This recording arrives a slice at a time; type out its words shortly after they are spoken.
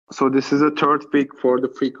So this is a third week for the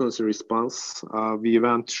frequency response. We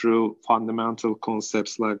went through fundamental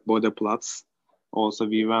concepts like Bode plots. Also,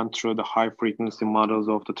 we went through the high frequency models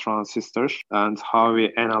of the transistors and how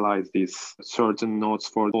we analyze these certain nodes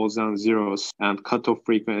for poles and zeros and cutoff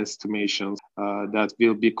frequency estimations that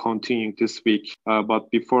will be continuing this week.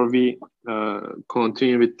 But before we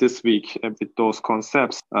continue with this week with those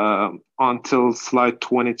concepts, until slide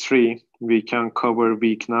 23, we can cover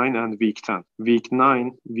week 9 and week 10. Week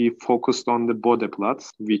 9, we focused on the Bode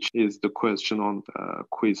plots, which is the question on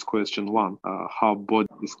quiz question 1, how Bode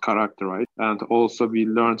is characterized. And also we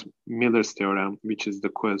learned Miller's theorem, which is the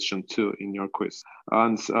question 2 in your quiz.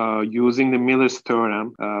 And using the Miller's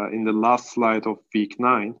theorem in the last slide of week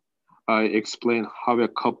 9, I explained how a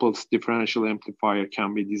coupled differential amplifier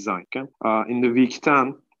can be designed. Okay? In the week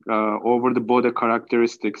 10, over the Bode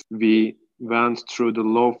characteristics, we went through the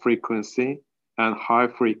low frequency and high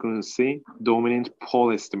frequency dominant pole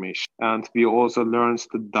estimation. And we also learned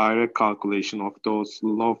the direct calculation of those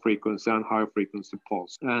low frequency and high frequency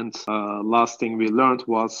poles. And last thing we learned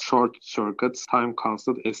was short circuits time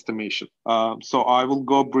constant estimation. So I will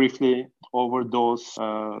go briefly over those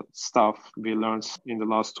stuff we learned in the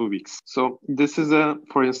last 2 weeks. So this is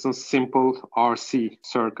for instance, simple RC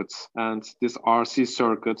circuits. And this RC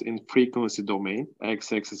circuit in frequency domain,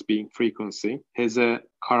 x-axis being frequency, has a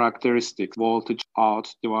characteristic voltage out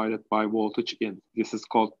divided by voltage in. This is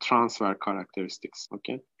called transfer characteristics,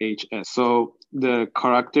 okay, HS. So the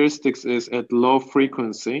characteristics is at low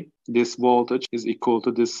frequency, this voltage is equal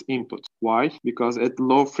to this input. Why? Because at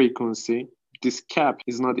low frequency, this cap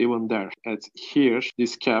is not even there. At here,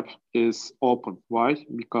 this cap is open. Why?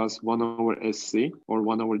 Because 1 over SC or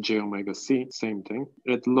 1 over J omega C, same thing.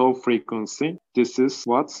 At low frequency, this is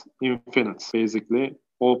what? Infinite, basically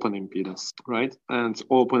open impedance, right? And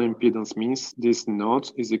open impedance means this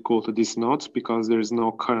node is equal to this node because there is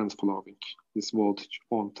no current flowing. This voltage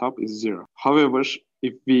on top is 0. However,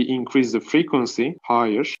 if we increase the frequency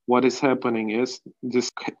higher, what is happening is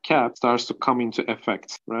this cap starts to come into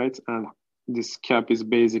effect, right? And this cap is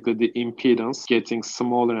basically the impedance getting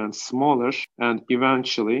smaller and smaller, and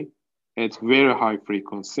eventually at very high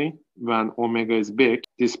frequency, when omega is big,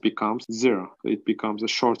 this becomes 0. It becomes a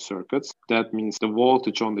short circuit. That means the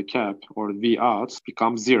voltage on the cap, or V out,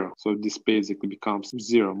 becomes 0. So this basically becomes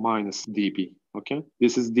 0 minus dB. Okay,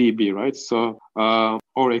 this is dB, right? So,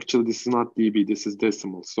 or actually this is not dB, this is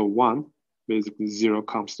decimal. So 1, basically 0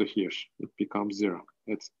 comes to here. It becomes 0.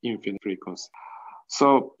 It's infinite frequency.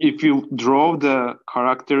 So if you draw the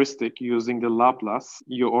characteristic using the Laplace,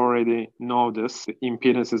 you already know this. The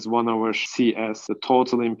impedance is 1 over CS. The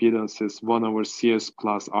total impedance is 1 over CS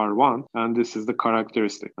plus R1. And this is the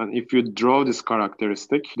characteristic. And if you draw this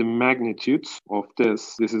characteristic, the magnitude of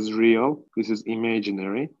this is real, this is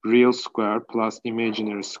imaginary. Real square plus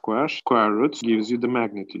imaginary square root gives you the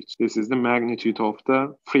magnitude. This is the magnitude of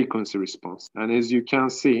the frequency response. And as you can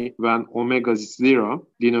see, when omega is 0,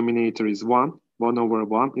 denominator is 1. 1 over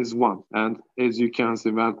 1 is 1. And as you can see,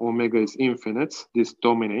 when omega is infinite, this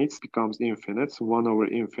dominates, becomes infinite. 1 over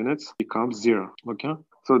infinite becomes 0. Okay?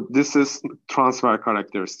 So this is transfer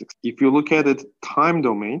characteristics. If you look at it time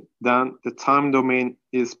domain, then the time domain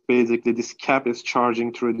is basically this cap is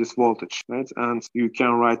charging through this voltage, right? And you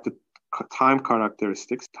can write the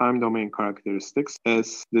time domain characteristics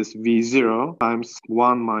as this V0 times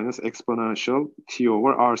 1 minus exponential T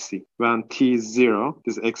over RC. When T is 0,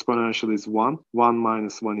 this exponential is 1. 1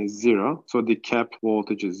 minus 1 is 0. So the cap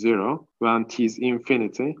voltage is 0. When T is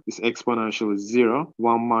infinity, this exponential is 0.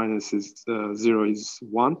 1 minus 0 is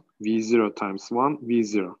 1. V0 times 1,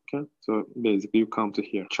 V0. Okay, so basically you come to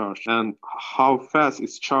here, charge. And how fast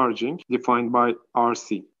is charging defined by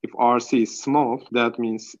RC. If RC is small, that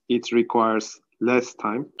means it requires less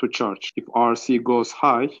time to charge. If RC goes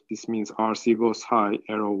high, this means RC goes high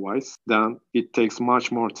arrow-wise, then it takes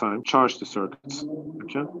much more time to charge the circuits.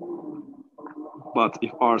 Okay, but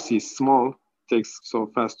if RC is small, takes so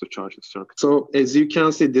fast to charge the circuit. So as you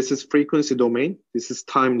can see, this is frequency domain, this is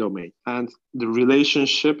time domain, and the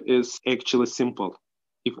relationship is actually simple.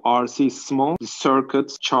 If RC is small, the circuit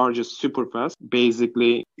charges super fast.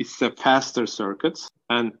 Basically, it's a faster circuit,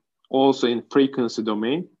 and also in frequency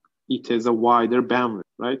domain, it has a wider bandwidth,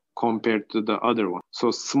 right, compared to the other one.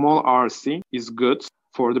 So small RC is good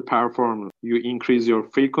for the performance. You increase your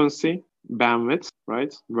frequency, bandwidth,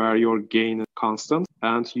 right, where your gain is constant,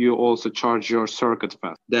 and you also charge your circuit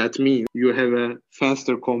fast. That means you have a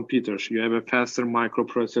faster computer, you have a faster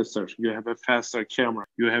microprocessor, you have a faster camera,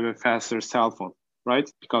 you have a faster cell phone. right?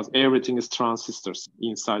 Because everything is transistors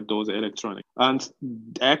inside those electronics. And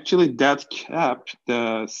actually that cap,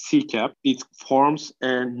 the C cap, it forms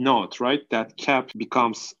a node, right? That cap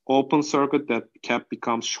becomes open circuit, that cap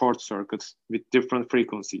becomes short circuit with different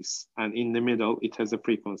frequencies. And in the middle, it has a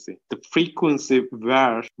frequency. The frequency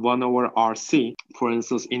where 1 over RC, for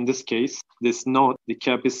instance, in this case, this node, the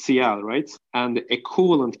cap is CL, right? And the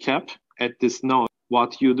equivalent cap at this node,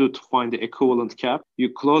 what you do to find the equivalent cap, you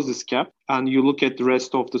close this cap and you look at the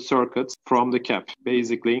rest of the circuits from the cap.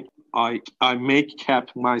 Basically, I make cap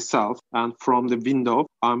myself, and from the window,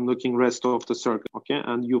 I'm looking rest of the circuit, okay?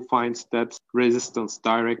 And you find that resistance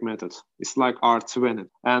direct method. It's like R20.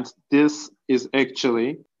 And this is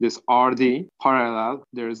actually this RD parallel.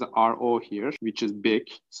 There is a RO here, which is big,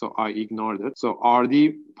 so I ignored it. So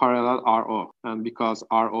RD parallel RO. And because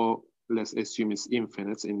RO, let's assume it's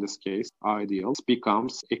infinite in this case, ideal,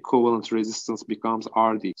 becomes equivalent resistance becomes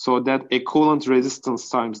RD. So that equivalent resistance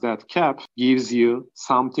times that cap gives you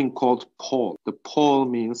something called pole. The pole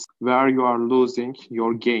means where you are losing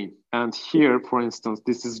your gain. And here, for instance,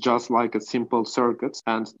 this is just like a simple circuit,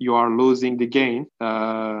 and you are losing the gain.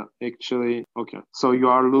 So you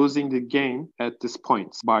are losing the gain at this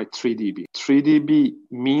point by 3 dB. 3 dB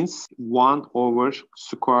means 1 over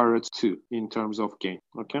square root 2 in terms of gain.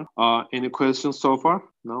 Okay. Any questions so far?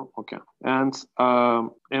 No? Okay. And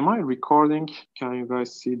am I recording? Can you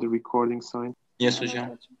guys see the recording sign? Yes,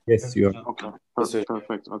 hocam. Yes, you are. Okay.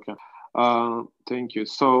 Perfect. Okay. Thank you.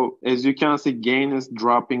 So as you can see, gain is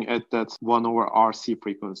dropping at that 1 over RC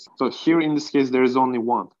frequency. So here in this case, there is only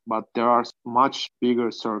one, but there are much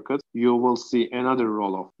bigger circuits. You will see another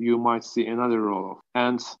roll-off. You might see another roll-off.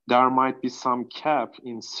 And there might be some cap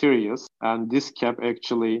in series, and this cap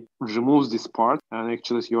actually removes this part, and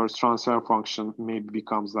actually your transfer function maybe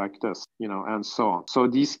becomes like this, and so on. So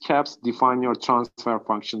these caps define your transfer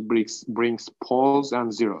function, brings poles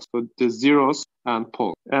and zeros. So the zeros and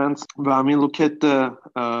pole. And when we look at the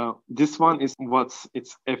this one is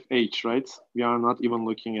it's FH, right? We are not even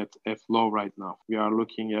looking at F low right now. We are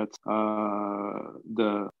looking at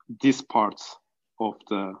this part of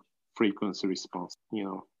the frequency response,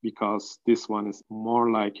 because this one is more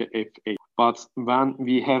like a FH. But when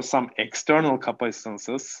we have some external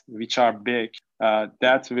capacitances which are big,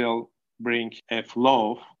 that will bring F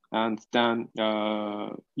low, and then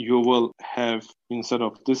you will have, instead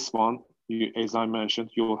of this one, as I mentioned,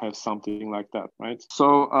 you will have something like that, right?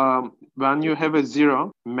 So when you have a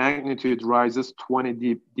zero, magnitude rises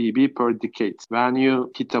 20 dB per decade. When you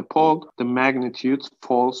hit a pole, the magnitude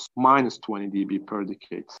falls minus 20 dB per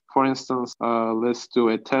decade. For instance, let's do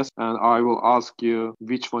a test, and I will ask you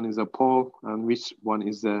which one is a pole and which one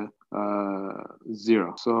is a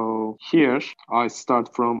zero. So here I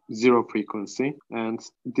start from zero frequency, and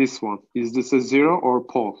this one, is this a zero or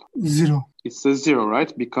pole? Zero. It's a zero,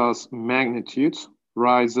 right? Because magnitude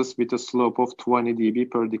rises with a slope of 20 dB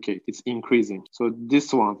per decade. It's increasing. So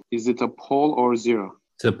this one, is it a pole or zero?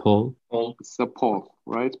 It's a pole. It's a pole,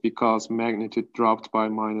 right? Because magnitude dropped by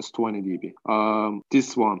minus 20 dB.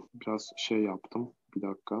 This one, biraz yaptım. Bir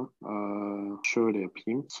dakika. Şöyle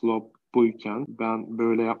yapayım. Slope buyken ben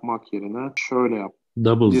böyle yapmak yerine şöyle yap.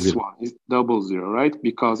 This Zero. one is double zero, right?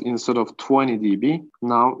 Because instead of 20 dB,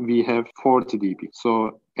 now we have 40 dB.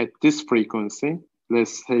 So at this frequency,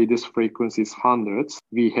 let's say this frequency is 100,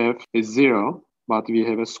 we have a zero, but we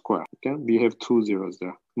have a square, okay? We have two zeros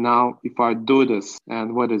there. Now, if I do this,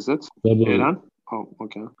 and what is it? Eren? Oh,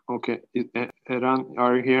 okay. Okay. Eren,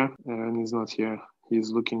 are you here? Eren is not here.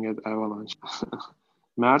 He's looking at Avalanche.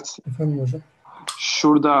 Mert? Efendim hocam?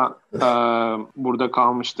 Şurada, burada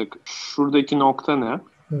kalmıştık. Şuradaki nokta ne?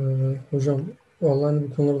 Hocam, vallahi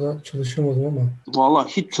bu konuda çalışamadım ama. Vallahi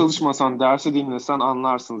hiç çalışmasan, dersi dinlesen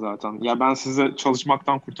anlarsın zaten. Ya ben sizi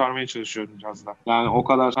çalışmaktan kurtarmaya çalışıyorum biraz da. Yani o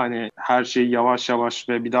kadar her şeyi yavaş yavaş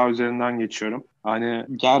ve bir daha üzerinden geçiyorum.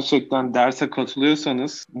 Gerçekten derse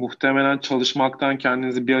katılıyorsanız muhtemelen çalışmaktan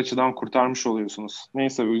kendinizi bir açıdan kurtarmış oluyorsunuz.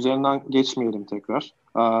 Neyse, üzerinden geçmeyelim tekrar.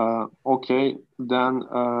 Okay, then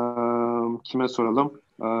kime soralım?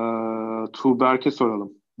 Tuğberk'e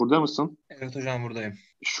soralım. Burada mısın? Evet hocam, buradayım.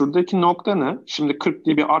 Şuradaki nokta ne? Şimdi 40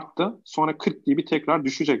 dB arttı. Sonra 40 dB tekrar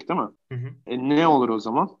düşecek değil mi? Hı hı. Ne olur o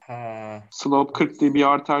zaman? Slope 40 dB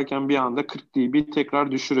artarken bir anda 40 dB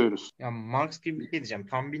tekrar düşürüyoruz. Ya Marx gibi bir şey diyeceğim.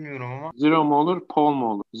 Tam bilmiyorum ama. Zero mu olur, pole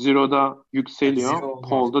mu olur? Zero'da yükseliyor, Zero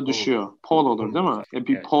pole'da düşüyor. Pole olur değil mi?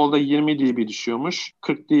 Bir Evet. pole'da 20 dB düşüyormuş.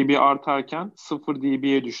 40 dB artarken 0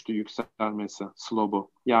 dB'ye düştü yükselmesi, slope'u.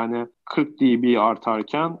 Yani 40 dB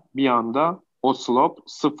artarken bir anda O slope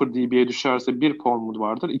 0 dB'ye düşerse 1 pol mu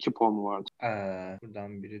vardır, 2 pol mu vardır?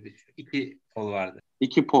 Buradan biri düşüyor. 2 pol vardı.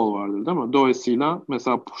 2 pol vardır değil mi? Dolayısıyla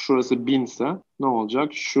mesela şurası 1000 ise ne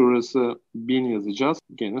olacak? Şurası 1000 yazacağız.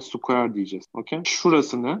 Gene square diyeceğiz. Okay?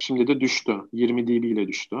 Şurası ne? Şimdi de düştü. 20 dB ile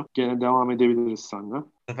düştü. Gene devam edebiliriz seninle.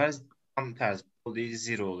 Bu sefer tam tersi. O değil,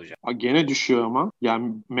 zero olacak. Gene düşüyor ama.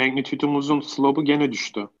 Yani magnitude'umuzun slope'u gene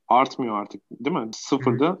düştü. Artmıyor artık değil mi?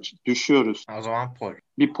 Sıfırda düşüyoruz. O zaman pol.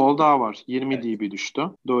 Bir pol daha var. 20 Evet. dB düştü.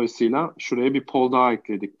 Dolayısıyla şuraya bir pol daha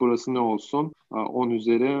ekledik. Burası ne olsun? 10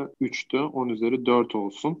 üzeri 3'tü. 10 üzeri 4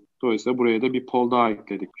 olsun. Dolayısıyla buraya da bir pol daha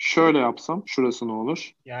ekledik. Şöyle yapsam şurası ne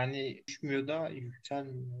olur? Yani düşmüyor da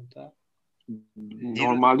yükselmiyor da. Zero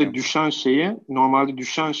Normalde diyeceğim.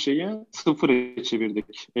 düşen şeyi sıfıra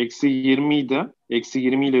çevirdik. Eksi 20 idi. Eksi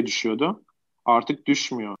 20 ile düşüyordu. Artık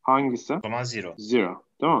düşmüyor. Hangisi? O zaman zero. Zero.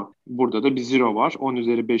 Değil mi? Burada da bir zero var. 10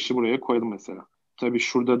 üzeri 5'i buraya koyalım mesela. Tabii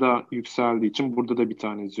şurada da yükseldiği için burada da bir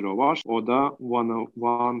tane zero var. O da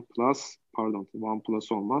one plus, pardon, one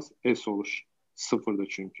plus olmaz. S olur. Sıfırda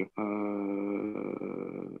çünkü.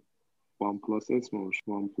 One plus S mi olur?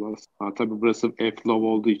 One plus. Tabii burası F low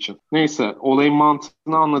olduğu için. Neyse, olayın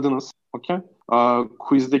mantığını anladınız. Okay?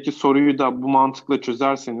 Quiz'deki soruyu da bu mantıkla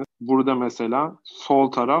çözerseniz burada mesela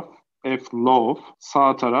sol taraf F low,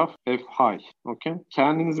 sağ taraf F high. Okay?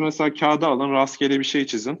 Kendiniz mesela kağıda alın, rastgele bir şey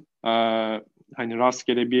çizin. Hani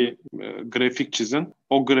rastgele bir grafik çizin.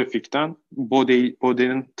 O grafikten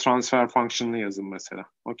body'nin transfer function'ını yazın mesela.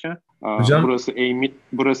 Okay? Hocam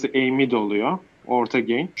Burası A mid oluyor. Orta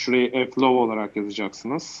gain. Şurayı F low olarak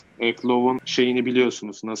yazacaksınız. F low'un şeyini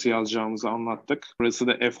biliyorsunuz. Nasıl yazacağımızı anlattık. Burası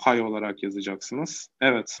da F high olarak yazacaksınız.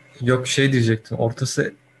 Evet. yok şey diyecektim.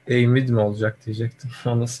 Ortası A-mid mi olacak diyecektim.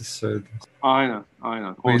 Onu siz söylediniz. Aynen.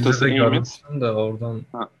 Quiz'de Ortası de A mid. görmüştüm de oradan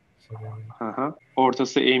Ha. soruyorum.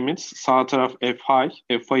 Ortası A mid, sağ taraf F high.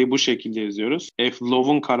 F high'ı bu şekilde yazıyoruz. F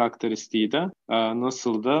low'un karakteristiği de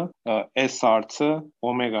nasıldı? S artı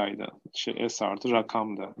omega'ydı. S artı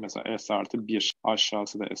rakamdı. Mesela S artı 1.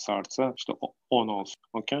 Aşağısı da S artı işte 10 olsun.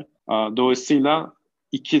 Okay? Dolayısıyla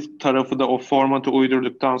iki tarafı da o formatı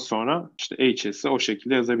uydurduktan sonra işte HS'i o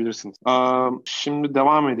şekilde yazabilirsiniz. Şimdi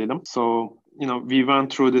devam edelim. So, we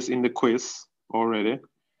went through this in the quiz already.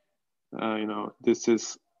 This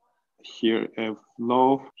is here F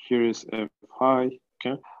low, here is F high,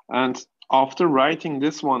 okay? And after writing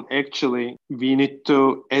this one, actually, we need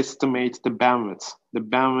to estimate the bandwidth. The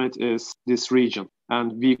bandwidth is this region,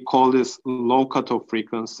 and we call this low cutoff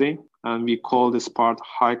frequency, and we call this part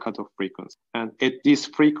high cutoff frequency. And at these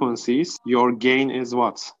frequencies, your gain is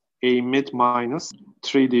what? A mid minus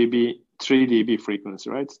 3 dB frequency,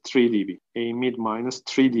 right? 3 dB. A mid minus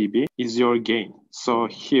 3 dB is your gain. So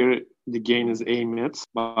here the gain is A mid,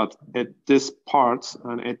 but at this part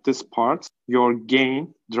and at this part, your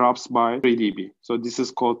gain drops by 3 dB. So this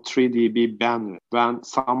is called 3 dB bandwidth. When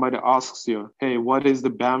somebody asks you, hey, what is the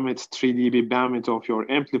bandwidth, 3 dB bandwidth of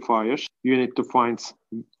your amplifier? You need to find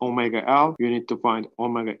omega L, you need to find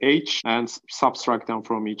omega H and subtract them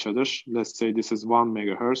from each other. Let's say this is 1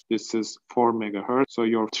 megahertz, this is 4 megahertz. So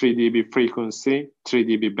your 3 dB frequency, 3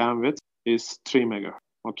 dB bandwidth is 3 megahertz.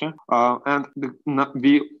 Okay? And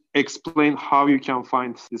we explain how you can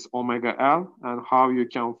find this omega L and how you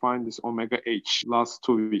can find this omega H last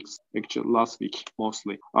 2 weeks, actually last week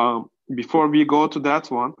mostly. Before we go to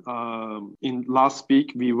that one, in last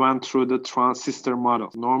week we went through the transistor model.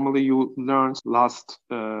 Normally you learned last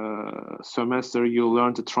semester, you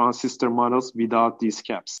learned the transistor models without these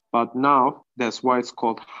caps. But now that's why it's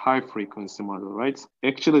called high frequency model, right?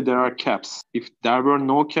 Actually there are caps. If there were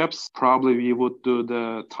no caps, probably we would do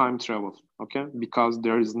the time travel. Okay, because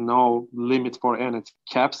there is no limit for anything.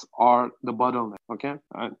 Caps are the bottleneck. Okay,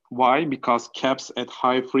 and why? Because caps at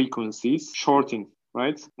high frequencies shorting,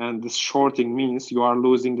 right? And this shorting means you are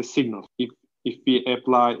losing the signal. If we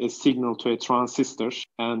apply a signal to a transistor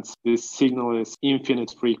and this signal is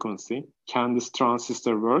infinite frequency, can this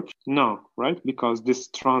transistor work? No, right? Because this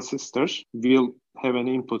transistor will have an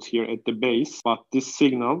input here at the base, but this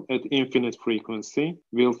signal at infinite frequency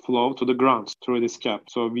will flow to the ground through this cap.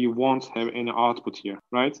 So we won't have any output here,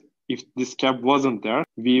 right? If this cap wasn't there,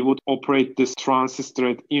 we would operate this transistor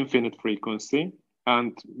at infinite frequency.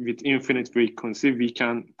 And with infinite frequency, we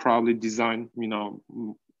can probably design,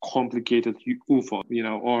 complicated UFO,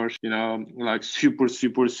 or, like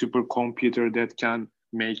super computer that can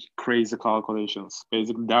make crazy calculations.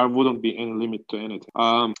 Basically, there wouldn't be any limit to anything.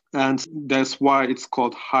 And that's why it's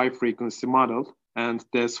called high frequency model. And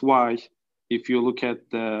that's why if you look at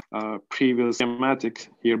the previous schematic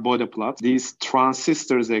here, body plot, these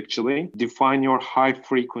transistors actually define your high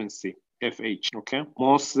frequency. FH, okay?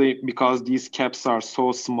 Mostly because these caps are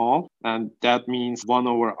so small, and that means 1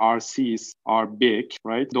 over RCs are big,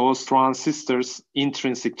 right? Those transistors,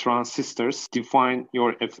 intrinsic transistors, define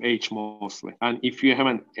your FH mostly. And if you have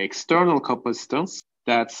an external capacitance,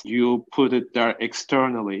 that you put it there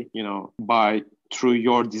externally, through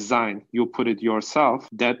your design, you put it yourself,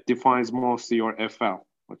 that defines mostly your FL.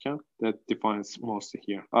 Okay, that defines mostly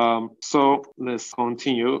here. So let's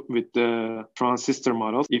continue with the transistor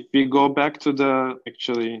models. If we go back to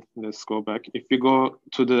let's go back. If we go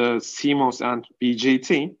to the CMOS and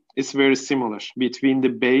BJT, it's very similar. Between the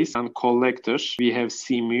base and collectors, we have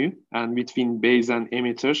C mu, and between base and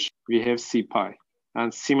emitters, we have C pi.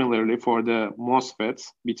 And similarly for the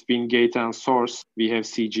MOSFETs, between gate and source, we have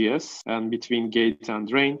CGS, and between gate and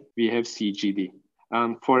drain, we have CGD.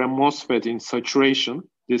 And for a MOSFET in saturation,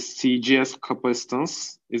 this CGS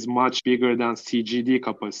capacitance is much bigger than CGD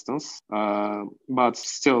capacitance, but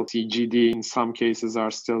still CGD in some cases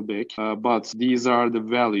are still big. But these are the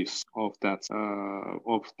values of that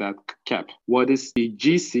cap. What is the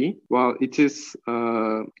GC? Well, it is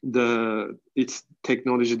it's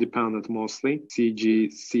technology dependent mostly.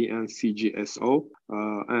 CGC and CGSO,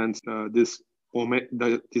 and this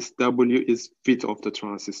W is width of the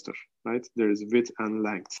transistor, right? There is width and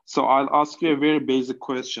length. So I'll ask you a very basic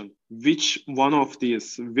question. Which one of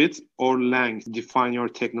these, width or length, define your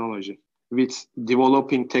technology? With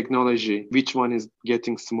developing technology, which one is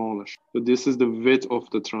getting smaller? So this is the width of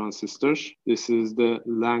the transistor. This is the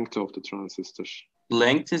length of the transistor.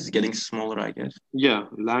 Length is getting smaller, I guess. Yeah,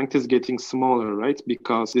 length is getting smaller, right?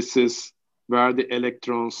 Because this is where the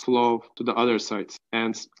electrons flow to the other side.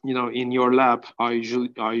 And, in your lab, I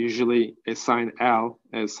usually assign L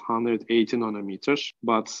as 180 nanometers.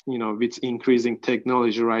 But, with increasing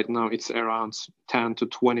technology right now, it's around 10 to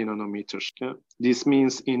 20 nanometers. Okay? This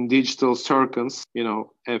means in digital circuits,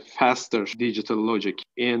 a faster digital logic.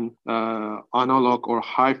 In analog or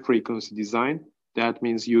high frequency design, that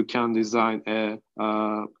means you can design a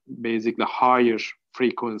basically higher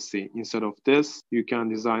frequency. Instead of this, you can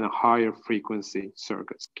design a higher frequency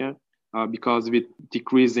circuits, okay? Because with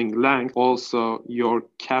decreasing length, also your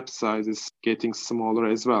cap size is getting smaller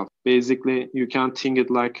as well. Basically, you can think it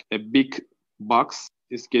like a big box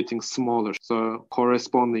is getting smaller. So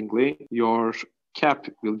correspondingly, your cap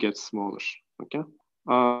will get smaller, okay?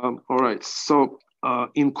 All right, so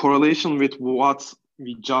in correlation with what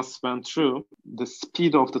we just went through, the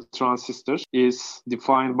speed of the transistors is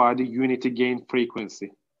defined by the unity gain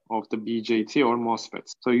frequency of the BJT or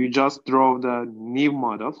MOSFETs. So you just draw the new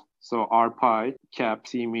model. So R pi, cap,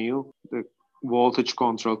 C mu, the voltage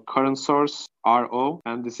control current source, RO,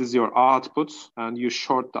 and this is your output, and you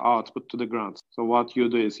short the output to the ground. So what you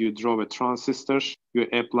do is you draw a transistor, you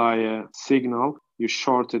apply a signal, you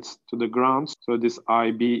short it to the ground. So this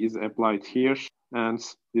IB is applied here, and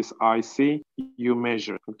this IC you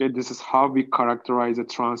measure. Okay, this is how we characterize a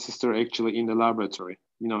transistor actually in the laboratory.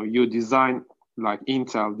 You design, like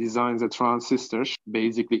Intel designs a transistor.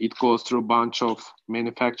 Basically, it goes through a bunch of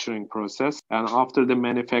manufacturing process. And after the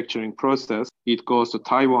manufacturing process, it goes to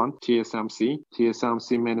Taiwan, TSMC.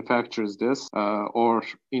 TSMC manufactures this, or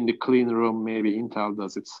in the clean room, maybe Intel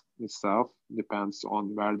does it itself. Depends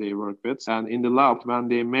on where they work with. And in the lab, when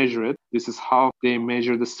they measure it, this is how they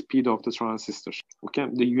measure the speed of the transistor. Okay,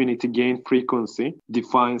 the unity gain frequency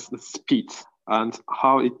defines the speed. And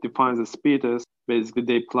how it defines the speed is basically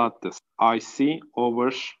they plot this. IC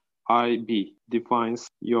over IB defines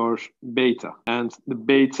your beta. And the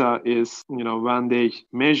beta is, when they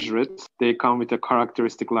measure it, they come with a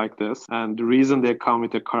characteristic like this. And the reason they come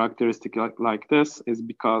with a characteristic like this is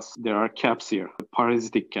because there are caps here,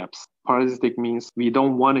 parasitic caps. Parasitic means we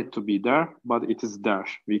don't want it to be there, but it is there.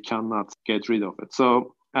 We cannot get rid of it.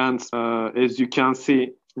 So, and as you can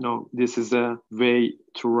see, this is a way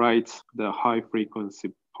to write the high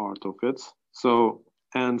frequency part of it. So,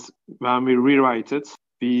 and when we rewrite it,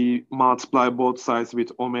 we multiply both sides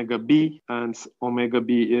with omega b, and omega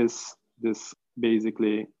b is this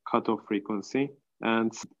basically cutoff frequency,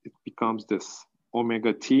 and it becomes this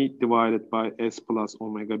omega t divided by s plus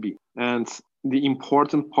omega b. And the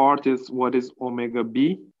important part is, what is omega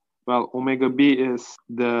b? Well, omega b is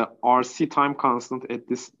the RC time constant at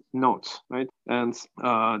this node, right? And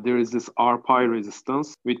there is this R pi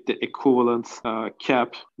resistance with the equivalent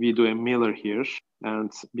cap. We do a Miller here.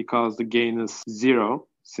 And because the gain is 0,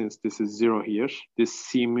 since this is 0 here, this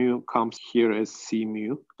C mu comes here as C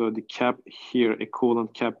mu. So the cap here,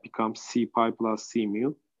 equivalent cap, becomes C pi plus C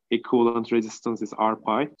mu. Equivalent resistance is R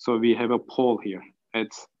pi. So we have a pole here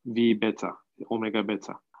at V beta, omega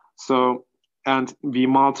beta. So, and we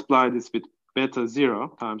multiply this with beta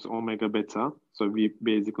 0 times omega beta. So we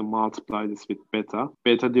basically multiply this with beta.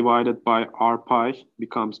 Beta divided by r pi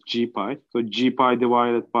becomes g pi. So g pi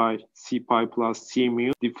divided by c pi plus c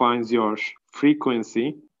mu defines your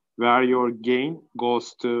frequency where your gain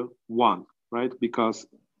goes to 1, right? Because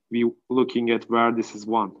we looking at where this is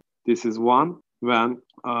 1. This is 1 when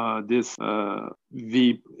this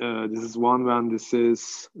is 1 when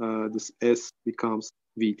this s becomes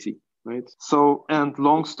vt, right? So, and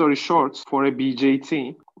long story short, for a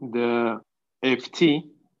BJT, the ft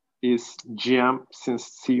is gm, since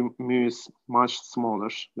c mu is much smaller.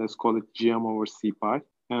 Let's call it gm over c pi.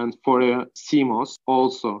 And for a CMOS,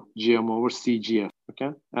 also gm over cgf,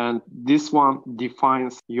 okay? And this one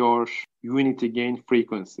defines your unity gain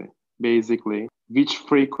frequency. Basically, which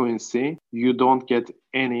frequency you don't get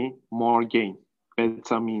any more gain.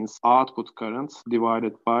 Beta means output current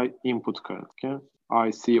divided by input current, okay?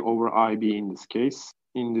 IC over IB in this case.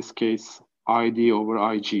 In this case, ID over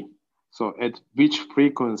IG. So at which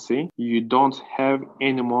frequency you don't have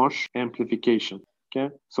any more amplification,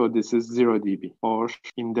 okay? So this is 0 dB, or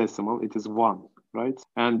in decimal, it is 1, right?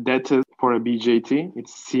 And that is for a BJT,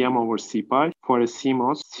 it's CM over C pi. For a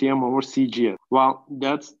CMOS, CM over CGS. Well,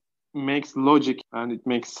 that makes logic and it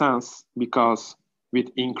makes sense because with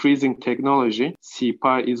increasing technology, C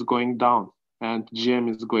pi is going down and GM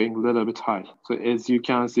is going a little bit high. So as you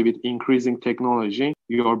can see, with increasing technology,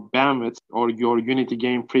 your bandwidth or your unity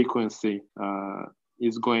gain frequency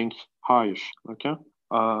is going higher, okay?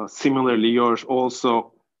 Similarly, yours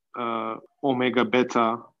also omega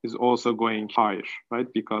beta is also going higher, right?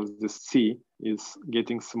 Because the C is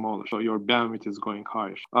getting smaller, so your bandwidth is going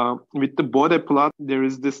higher. With the Bode plot, there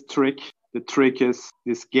is this trick. The trick is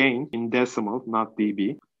this gain in decimal, not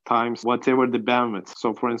dB, times whatever the bandwidth.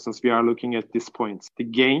 So for instance, we are looking at this point. The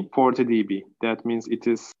gain 40 dB, that means it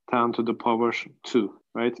is 10 to the power 2,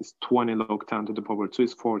 right? It's 20 log 10 to the power 2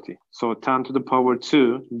 is 40. So 10 to the power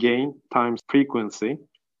 2 gain times frequency,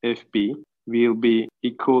 FB, will be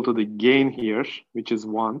equal to the gain here, which is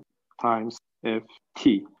 1 times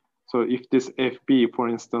FT. So if this FB, for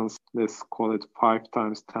instance, let's call it 5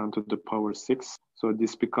 times 10 to the power 6. So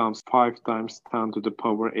this becomes 5 times 10 to the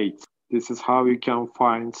power 8. This is how you can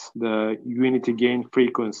find the unity gain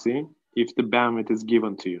frequency if the bandwidth is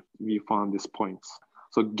given to you. We found this point.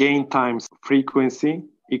 So gain times frequency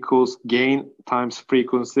equals gain times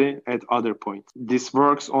frequency at other point. This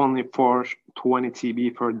works only for 20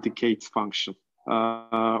 TB per decade function.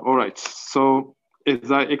 All right, so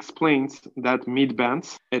as I explained, that mid-band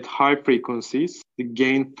at high frequencies, the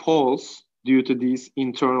gain falls due to these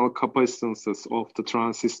internal capacitances of the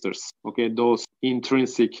transistors. Okay, those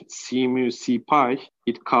intrinsic C mu, C pi,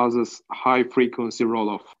 it causes high frequency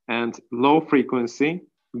roll-off. And low frequency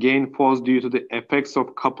gain falls due to the effects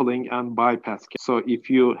of coupling and bypass. So if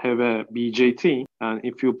you have a BJT and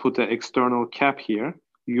if you put an external cap here,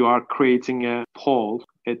 you are creating a pole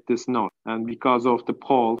at this node. And because of the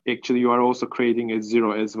pole, actually you are also creating a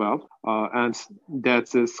zero as well. And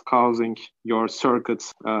that is causing your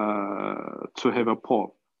circuits to have a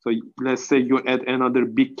pole. So let's say you add another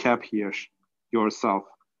big cap here yourself,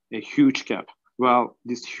 a huge cap. Well,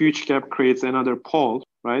 this huge cap creates another pole,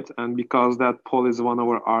 right? And because that pole is 1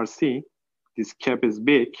 over RC, this cap is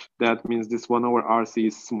big, that means this 1 over RC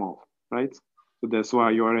is small, right? So that's why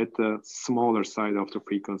you're at the smaller side of the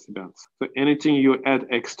frequency bands. So anything you add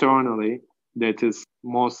externally that is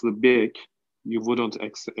mostly big, you wouldn't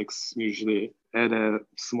usually add a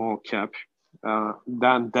small cap.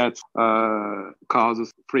 Then that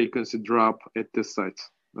causes frequency drop at this side,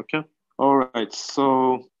 okay? All right,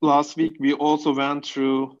 so last week we also went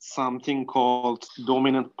through something called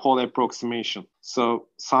dominant pole approximation. So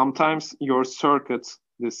sometimes your circuit,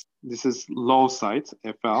 this is low side,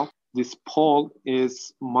 FL, this pole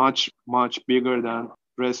is much bigger than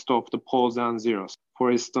rest of the poles and zeros.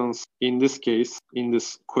 For instance, in this case, in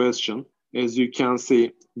this question, as you can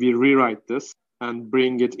see, we rewrite this and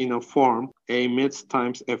bring it in a form A mid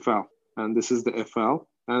times FL. And this is the FL.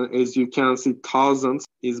 And as you can see, thousands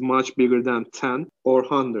is much bigger than 10 or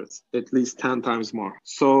hundreds, at least 10 times more.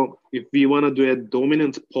 So if we want to do a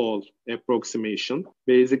dominant pole approximation,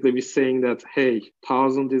 basically we're saying that, hey,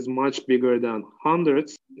 1,000 is much bigger than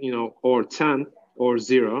hundreds, or 10 or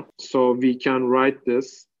 0. So we can write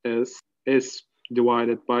this as S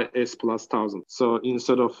divided by S plus 1,000. So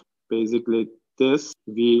instead of basically this,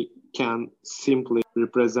 we can simply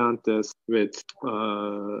represent this with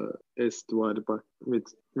S divided by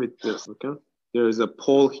with this, okay? There is a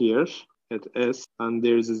pole here at S and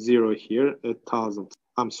there is a 0 here at 1,000.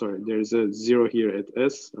 I'm sorry, there's a 0 here at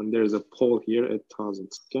S and there's a pole here at 1000.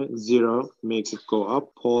 Okay, 0 makes it go up,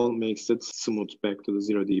 pole makes it smooth back to the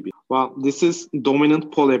 0 dB. Well, this is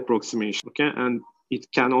dominant pole approximation, okay, and it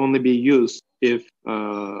can only be used if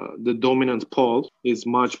the dominant pole is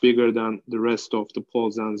much bigger than the rest of the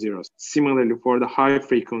poles and zeros. Similarly, for the high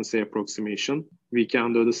frequency approximation, we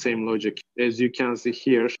can do the same logic. As you can see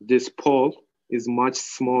here, this pole is much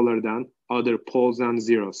smaller than other poles and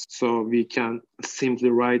zeros. So we can simply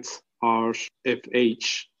write our FH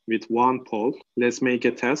with one pole. Let's make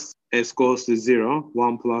a test. S goes to 0,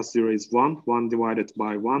 1 plus 0 is 1, 1 divided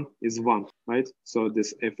by 1 is 1, right? So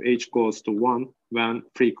this FH goes to 1 when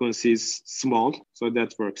frequency is small, so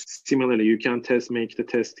that works. Similarly, you can make the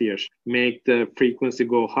test here. Make the frequency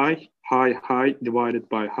go high, high, high divided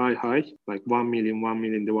by high, high, like 1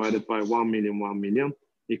 million divided by 1 million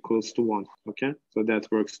equals to 1, okay? So that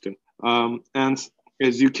works too. And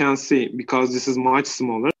as you can see, because this is much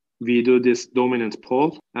smaller, we do this dominant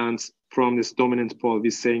pole, and from this dominant pole,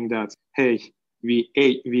 we're saying that, hey,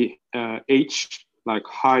 H, like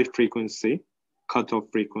high frequency, cutoff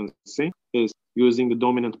frequency, is using the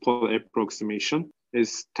dominant pole approximation,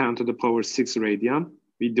 is 10 to the power 6 radian.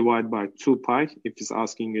 We divide by 2 pi. If it's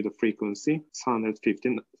asking you the frequency, it's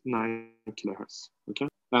 159 kilohertz, okay?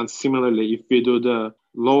 And similarly, if we do the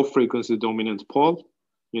low frequency dominant pole,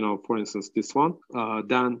 for instance, this one,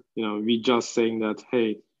 then, we just saying that,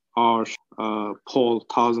 hey, our pole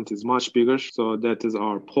 1000 is much bigger, so that is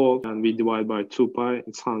our pole, and we divide by 2 pi,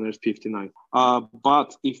 it's 159.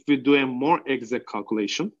 But if we do a more exact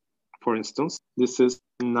calculation, for instance, this is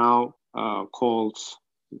now called,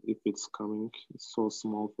 if it's coming, it's so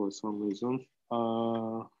small for some reason.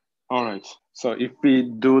 All right, so if we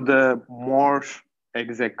do the more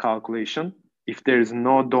exact calculation, if there is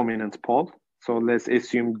no dominant pole, so let's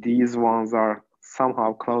assume these ones are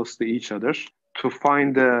somehow close to each other. To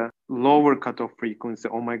find the lower cutoff frequency,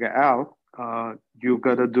 omega L, you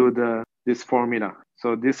gotta do this formula.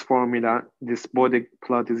 So this formula, this body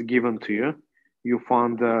plot is given to you. You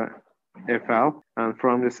find the FL, and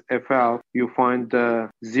from this FL, you find the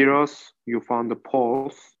zeros, you find the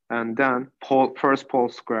poles, and then first pole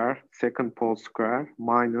square, second pole square,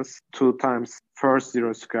 minus 2 times first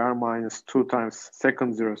zero square, minus 2 times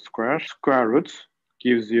second zero square, square root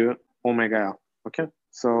gives you omega L, okay?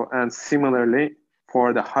 So, and similarly,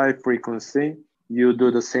 for the high frequency, you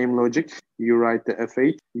do the same logic. You write the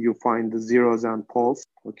FH, you find the zeros and poles,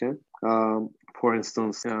 okay? For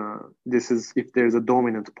instance, this is if there's a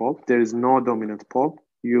dominant pole. If there is no dominant pole,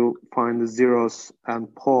 you find the zeros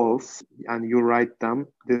and poles, and you write them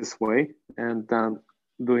this way, and then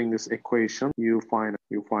doing this equation, you find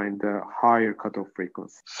the higher cutoff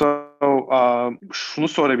frequency. So, şunu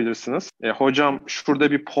sorabilirsiniz. Hocam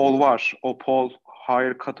şurada bir pol var. O pol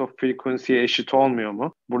higher cutoff frequency'ye eşit olmuyor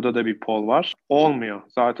mu? Burada da bir pol var. Olmuyor.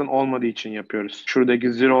 Zaten olmadığı için yapıyoruz.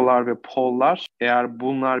 Şuradaki zerolar ve pollar, eğer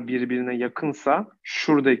bunlar birbirine yakınsa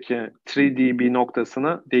şuradaki 3 dB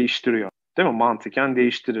noktasını değiştiriyor. Değil mi? Mantıken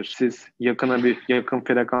değiştirir. Siz yakın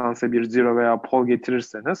frekansa bir zero veya pol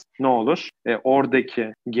getirirseniz ne olur?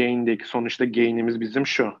 Oradaki gain'deki, sonuçta gain'imiz bizim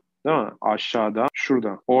şu. Değil mi? Aşağıda,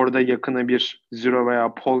 şurada. Orada yakına bir zero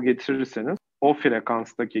veya pol getirirseniz o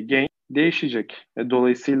frekanstaki gain değişecek.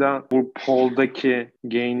 Dolayısıyla bu poldaki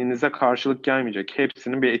gain'inize karşılık gelmeyecek.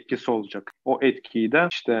 Hepsinin bir etkisi olacak. O etkiyi de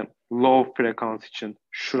işte low frekans için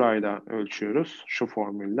şurayla ölçüyoruz. Şu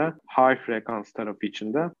formülle. High frekans tarafı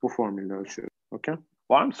için de bu formülle ölçüyoruz. Okay?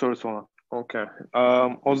 Var mı sorusu olan? Okay.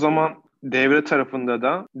 O zaman devre tarafında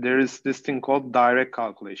da there is this thing called direct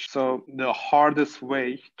calculation. So the hardest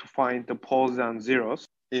way to find the poles and zeros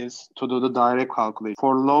is to do the direct calculation.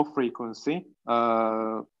 For low frequency,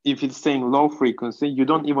 if it's saying low frequency, you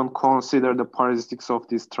don't even consider the parasitics of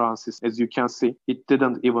this transistor. As you can see, it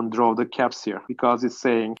didn't even draw the caps here because it's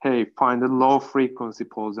saying, hey, find the low frequency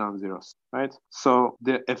poles and zeros, right? So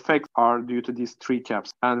the effects are due to these 3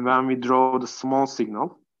 caps. And when we draw the small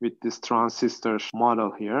signal with this transistor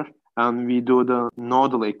model here, and we do the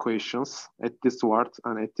nodal equations at this part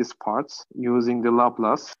and at this part using the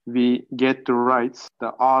Laplace, we get to write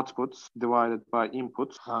the output divided by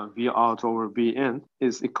input, V out over V in,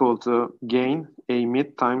 is equal to gain A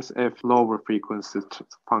mid times F lower frequency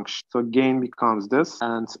function. So gain becomes this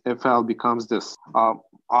and FL becomes this.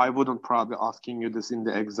 I wouldn't probably asking you this in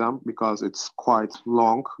the exam because it's quite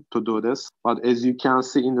long to do this. But as you can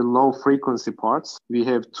see in the low frequency parts, we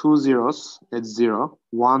have 2 zeros at 0,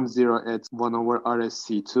 1 0 at 1 over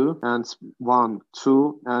RSC2, and 1,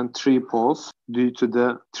 2, and 3 poles due to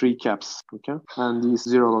the 3 caps. Okay, and these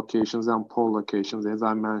 0 locations and pole locations, as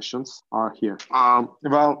I mentioned, are here.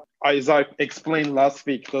 Well, as I explained last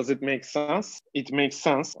week, does it make sense? It makes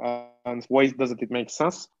sense. And why does it make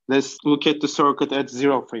sense? Let's look at the circuit at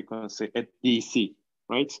 0 frequency, at DC,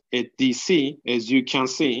 right? At DC, as you can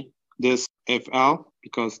see, this FL,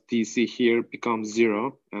 because DC here becomes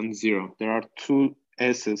 0 and 0. There are 2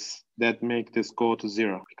 S's that make this go to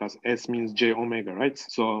 0, because S means J omega, right?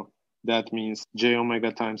 So that means J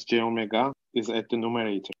omega times J omega is at the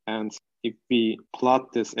numerator. And if we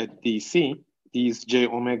plot this at DC, these J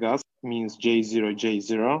omegas means J0,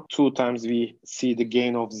 J0. 2 times we see the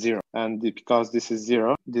gain of 0. And because this is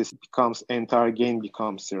 0, this becomes, entire gain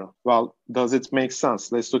becomes 0. Well, does it make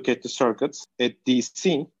sense? Let's look at the circuits. At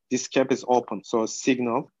DC, this cap is open. So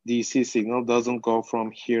signal, DC signal doesn't go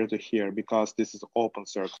from here to here because this is open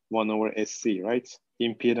circuit, 1 over SC, right?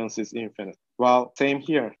 Impedance is infinite. Well, same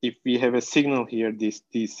here. If we have a signal here, this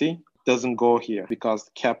DC, doesn't go here because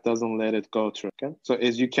the cap doesn't let it go through. Okay, so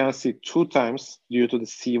as you can see, 2 times due to the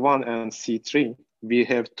C1 and C3, we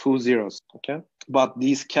have 2 zeros. Okay, but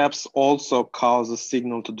these caps also cause the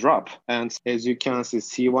signal to drop, and as you can see,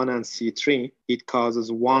 C1 and C3, it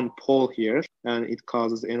causes 1 pole here and it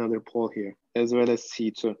causes another pole here, as well as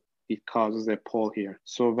C2. It causes a pole here.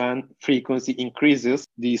 So when frequency increases,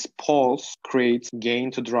 these poles create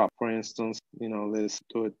gain to drop. For instance, let's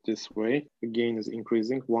do it this way. The gain is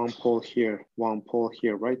increasing, 1 pole here, 1 pole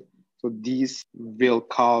here, right? So these will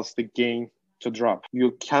cause the gain to drop.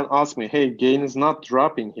 You can ask me, hey, gain is not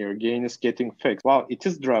dropping here. Gain is getting fixed. Well, it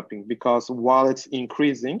is dropping because while it's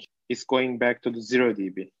increasing, it's going back to the 0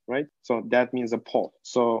 dB, right? So that means a pole.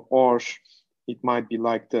 So, or it might be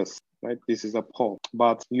like this. Right, this is a pole,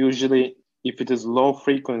 but usually if it is low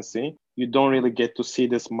frequency, you don't really get to see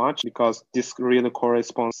this much because this really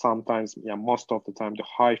corresponds sometimes, most of the time, to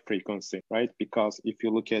high frequency, right? Because if you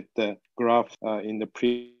look at the graph in the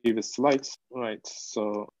previous slides, right?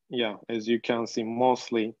 So yeah, as you can see,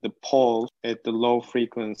 mostly the poles at the low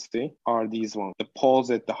frequency are these ones. The poles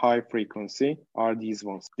at the high frequency are these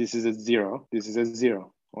ones. This is a 0. This is a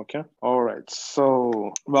 0. Okay. All right.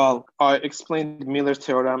 So, well, I explained Miller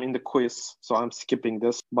theorem in the quiz, so I'm skipping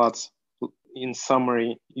this. But in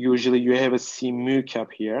summary, usually you have a C mu cap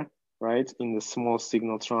here, right? In the small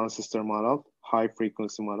signal transistor model, high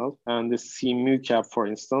frequency model. And the C mu cap, for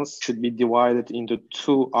instance, should be divided into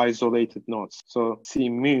 2 isolated nodes. So C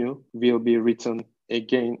mu will be written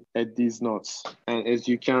again at these nodes. And as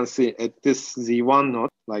you can see at this Z1 node,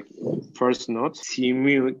 like first node, C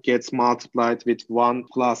mu gets multiplied with 1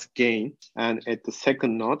 plus gain. And at the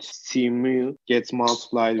second node, C mu gets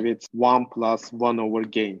multiplied with 1 plus 1 over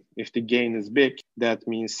gain. If the gain is big, that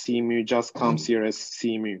means C mu just comes here as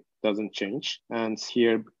C mu, doesn't change. And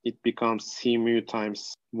here it becomes C mu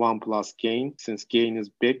times 1 plus gain. Since gain is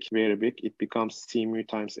big, very big, it becomes C mu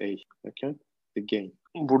times A. Okay, the gain.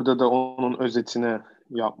 Burada da onun özetini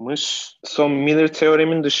yapmış. Son Miller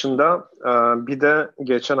teoremin dışında bir de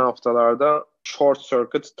geçen haftalarda short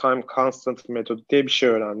circuit time constant metodu diye bir şey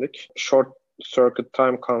öğrendik. Short circuit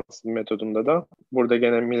time constant metodunda da burada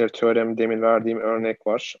gene Miller teoremi demin verdiğim örnek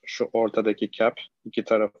var. Şu ortadaki cap iki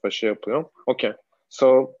tarafa şey yapıyor. Okay.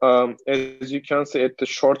 So as you can see at the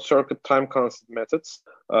short circuit time constant methods,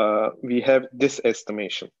 we have this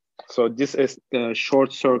estimation. So this is the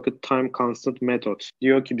short circuit time constant method.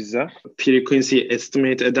 Diyor ki bize frequency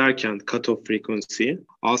estimate ederken cutoff frequency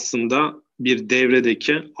aslında bir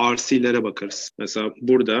devredeki RC'lere bakarız. Mesela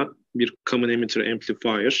burada bir common emitter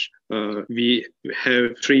amplifier, we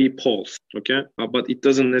have 3 poles, okay? But it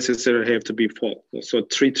doesn't necessarily have to be full. So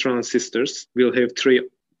 3 transistors will have 3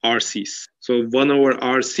 RCs. So 1 over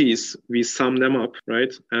RCs, we sum them up,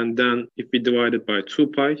 right? And then if we divide it by 2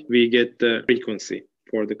 pi, we get the frequency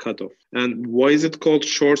for the cutoff. And why is it called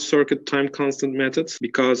short circuit time constant methods?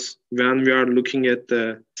 Because when we are looking at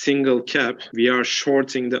the single cap, we are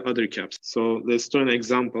shorting the other caps. So let's do an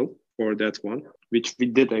example for that one, which we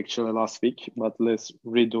did actually last week, but let's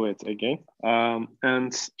redo it again.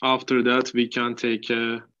 And after that, we can take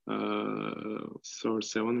a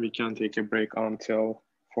source 7, we can take a break until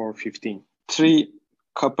 4:15. 3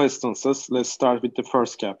 capacitances. Let's start with the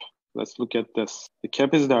first cap. Let's look at this. The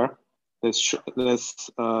cap is there.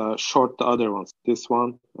 Let's short the other ones, this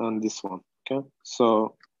one and this one. Okay,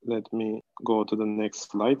 so let me go to the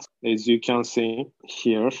next slide. As you can see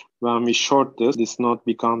here, when we short this node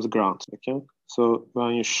becomes ground. Okay, So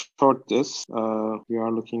when you short this, we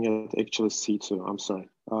are looking at actually C2. I'm sorry.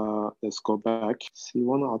 Let's go back.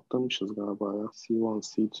 C1'ı atlamışız galiba ya. C1,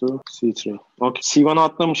 C2, C3. Okay. C1'ı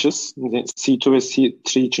atlamışız. C2 ve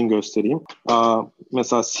C3 için göstereyim.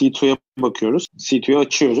 Mesela C2'ya bakıyoruz. C2'yu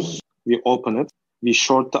açıyoruz. We open it. We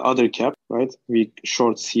short the other cap, right? We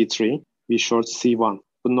short C3. We short C1.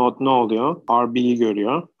 Bu node ne oluyor? RB'yi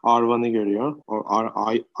görüyor, R1'ı görüyor,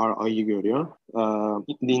 RI'yi görüyor.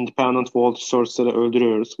 The independent voltage source'ları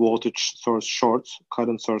öldürüyoruz. Voltage source short,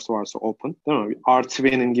 current source varsa open. Değil mi?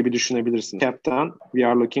 RTV'nin gibi düşünebilirsin. Cap'ten we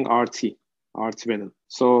are looking RTV'nin.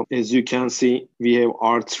 So as you can see, we have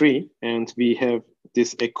R3 and we have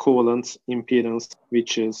this equivalent impedance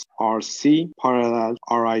which is RC parallel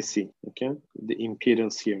RIC. Okay, the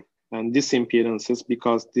impedance here. And this impedance is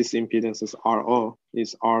because this impedance is RO,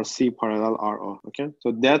 is RC parallel RO. Okay,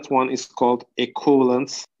 so that one is called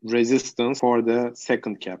equivalent resistance for the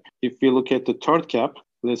second cap. If we look at the third cap,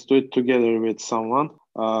 let's do it together with someone.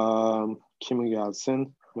 Kimi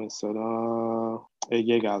gelsin? Mesela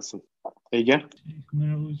Ege gelsin. Ege?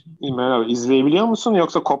 Merhaba hocam. Merhaba. İzleyebiliyor musun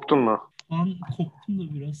yoksa koptun mu? An koptum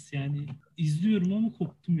da biraz. Yani izliyorum ama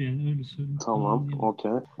koptum yani öyle söyleyeyim. Tamam,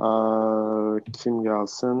 okey. Kim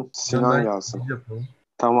gelsin? Sinan Hemen gelsin. yapalım.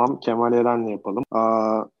 Tamam, Kemal Eren'le yapalım.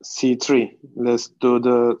 C3. Let's do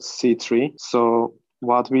the C3. So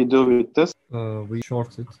what we do with this? We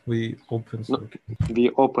short it. We open it.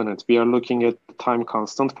 We open it. We are looking at the time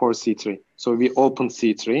constant for C3. So we open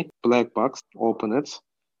C3, black box, open it.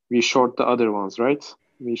 We short the other ones, right?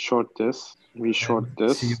 We short this. We short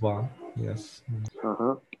this. C1. Yes.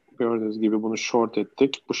 Aha. Gördüğünüz gibi bunu short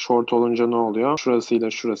ettik. Bu short olunca ne oluyor?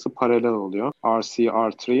 Şurasıyla şurası paralel oluyor. RC,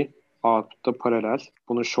 R3 output'ta paralel.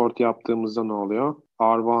 Bunu short yaptığımızda ne oluyor?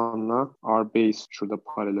 R1'la R base şurada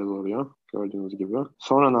paralel oluyor. Gördüğünüz gibi.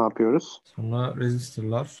 Sonra ne yapıyoruz? Sonra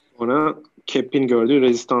resistorlar. Sonra cap'in gördüğü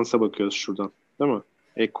rezistansa bakıyoruz şuradan. Değil mi?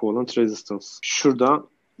 Equivalent resistance. Şurada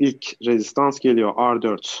ilk rezistans geliyor.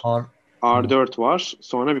 R4. R4 var.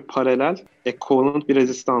 Sonra bir paralel equivalent bir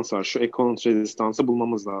rezistans var. Şu equivalent rezistansı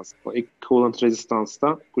bulmamız lazım. O equivalent rezistansı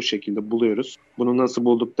da bu şekilde buluyoruz. Bunu nasıl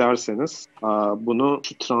bulduk derseniz bunu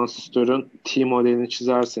şu transistörün T modelini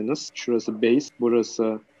çizerseniz şurası base,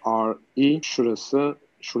 burası RE, şurası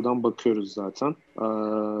şuradan bakıyoruz zaten.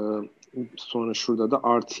 Sonra şurada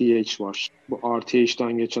da RTH var. Bu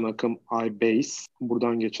RTH'den geçen akım I base,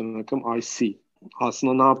 buradan geçen akım IC.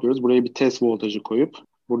 Aslında ne yapıyoruz? Buraya bir test voltajı koyup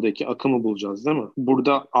buradaki akımı bulacağız değil mi?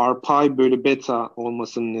 Burada R pi bölü beta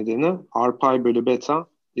olmasının nedeni R pi bölü beta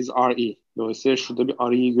is RE. Dolayısıyla şurada bir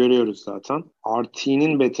RE'yi görüyoruz zaten.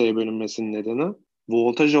 RT'nin beta'ya bölünmesinin nedeni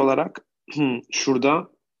voltaj olarak şurada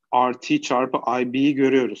RT çarpı IB'yi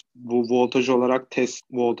görüyoruz. Bu voltaj olarak test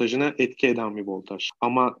voltajına etki eden bir voltaj.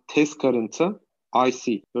 Ama test karıntı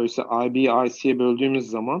IC. Dolayısıyla IB'yi IC'ye böldüğümüz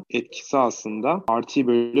zaman etkisi aslında RT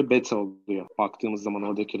bölü beta oluyor. Baktığımız zaman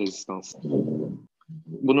oradaki rezistans.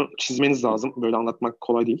 Bunu çizmeniz lazım. Böyle anlatmak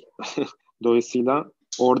kolay değil. Dolayısıyla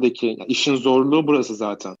oradaki işin zorluğu burası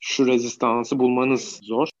zaten. Şu rezistansı bulmanız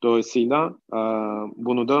zor. Dolayısıyla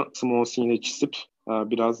bunu da small c ile çizip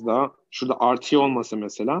biraz daha şurada RT olmasa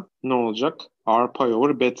mesela ne olacak? R pi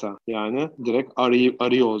over beta. Yani direkt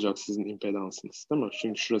RE olacak sizin impedansınız. Değil mi?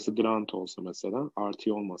 Çünkü şurası ground olsa mesela RT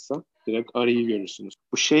olmasa direkt RE'yi görürsünüz.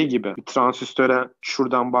 Bu şey gibi bir transistöre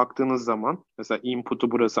şuradan baktığınız zaman mesela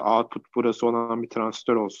input'u burası, output burası olan bir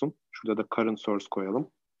transistör olsun. Şurada da current source koyalım.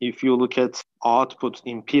 If you look at output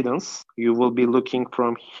impedance, you will be looking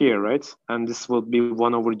from here, right? And this will be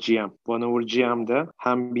 1 over GM. 1 over GM'de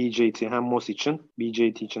hem BJT hem MOS için,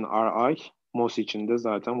 BJT için RI, MOS için de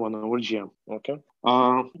zaten 1 over GM. Okay?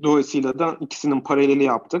 Dolayısıyla da ikisinin paraleli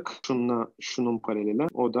yaptık. Şununla şunun paraleli.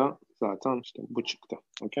 O da zaten işte bu çıktı.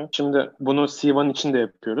 Okay? Şimdi bunu C1 için de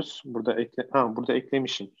yapıyoruz. Burada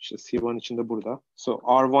eklemişim. İşte C1 için de burada. So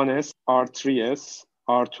R1S, R3S,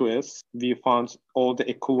 R2S, we found all the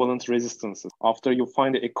equivalent resistances. After you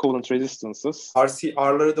find the equivalent resistances,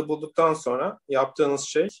 R'ları da bulduktan sonra yaptığınız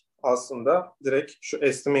şey aslında direkt şu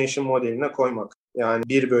estimation modeline koymak. Yani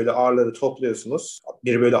 1 bölü R'ları topluyorsunuz.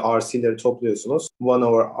 1 bölü RC'leri topluyorsunuz. 1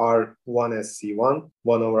 over R1S C1,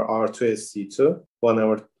 1 over R2S C2, 1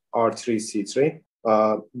 over R3 C3.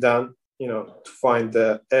 Then, to find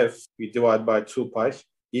the F, we divide by 2 pi.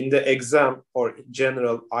 In the exam or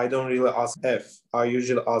general, I don't really ask F. I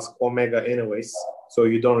usually ask omega anyways. So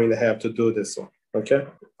you don't really have to do this one. Okay?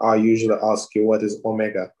 I usually ask you what is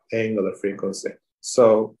omega, angular frequency.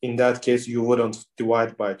 So in that case, you wouldn't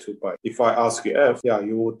divide by 2 pi. If I ask you F,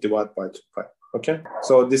 you would divide by 2 pi. Okay?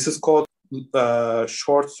 So this is called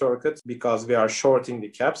short circuit because we are shorting the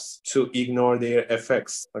caps to ignore their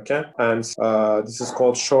effects. Okay, and this is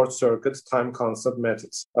called short circuit time constant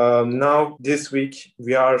methods. Now this week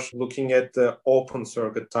we are looking at the open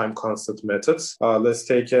circuit time constant methods. Let's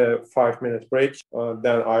take a 5-minute break.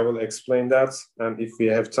 Then I will explain that, and if we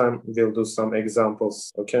have time, we'll do some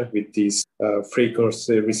examples. Okay, with these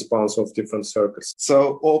frequency response of different circuits.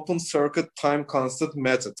 So open circuit time constant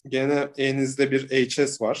method. Gene elinizde bir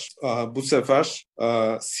HS var. Bu sefer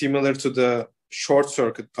similar to the short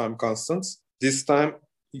circuit time constants. This time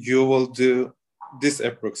you will do this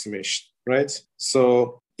approximation, right?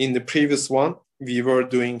 So in the previous one, we were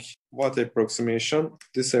doing what approximation?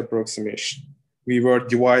 This approximation. We were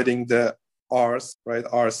dividing the R's, right?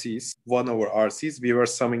 RCs, 1 over RCs. We were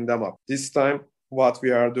summing them up. This time, what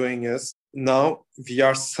we are doing is now we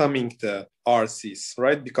are summing the RCs,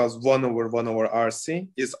 right? Because 1 over RC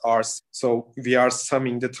is RC. So we are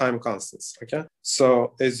summing the time constants, okay?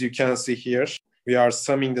 So as you can see here, we are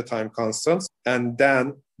summing the time constants and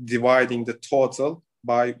then dividing the total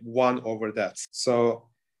by 1 over that. So,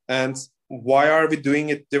 and why are we doing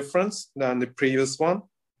it different than the previous one?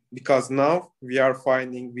 Because now we are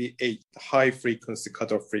finding V8, high frequency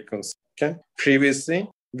cutoff frequency, okay? Previously,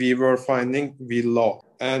 we were finding V low.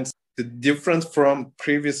 And the difference from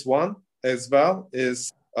previous one as well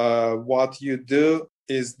is what you do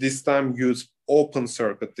is this time use open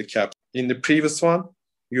circuit the cap. In the previous one,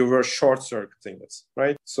 you were short circuiting it,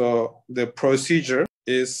 right? So the procedure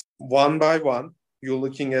is one by one, you're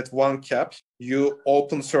looking at one cap, you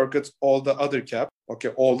open circuit all the other cap, okay,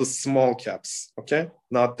 all the small caps, okay,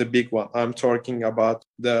 not the big one. I'm talking about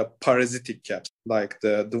the parasitic caps, like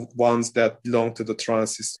the ones that belong to the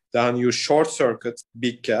transistor. Then you short circuit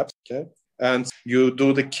big caps, okay, and you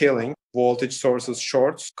do the killing, voltage sources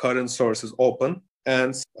short, current sources open,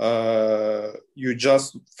 and you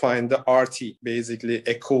just find the RT, basically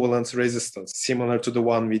equivalent resistance, similar to the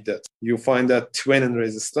one we did. You find that twinning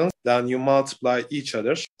resistance, then you multiply each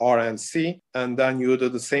other, R and C, and then you do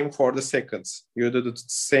the same for the seconds. You do the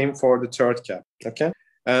same for the third cap, okay?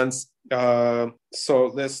 And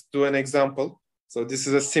so let's do an example. So this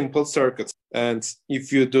is a simple circuit. And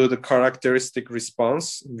if you do the characteristic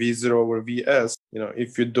response, V0 over Vs,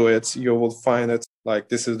 if you do it, you will find it like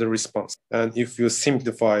this is the response. And if you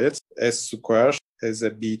simplify it, S square has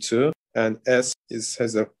a B2 and S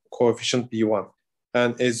has a coefficient B1.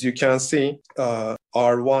 And as you can see, R1,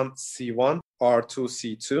 C1, R2,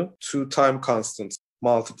 C2, 2 time constants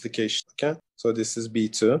multiplication, okay? So this is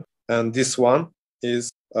B2. And this one is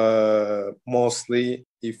mostly,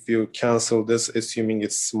 if you cancel this, assuming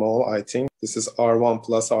it's small, I think this is R1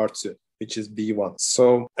 plus R2, which is B1.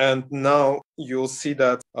 So, and now you'll see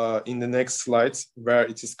that in the next slides where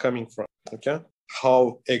it is coming from, okay?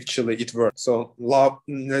 How actually it works. So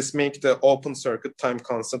let's make the open circuit time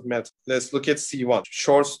constant method. Let's look at C1.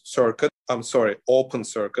 Open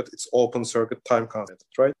circuit. It's open circuit time constant,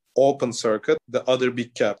 right? Open circuit, the other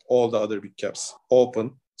big cap, all the other big caps,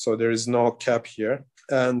 open. So there is no cap here.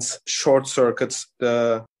 And short circuits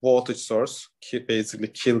the voltage source, basically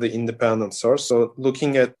kill the independent source. So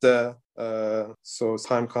looking at the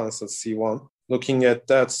time constant C1, looking at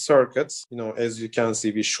that circuit, as you can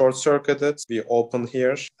see, we short circuited, we open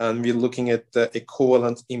here, and we're looking at the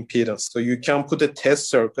equivalent impedance. So you can put a test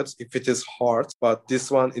circuit if it is hard, but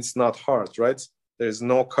this one, it's not hard, right? There is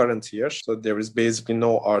no current here, so there is basically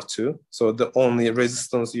no R2. So the only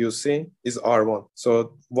resistance you see is R1.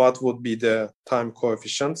 So what would be the time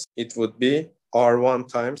coefficient? It would be R1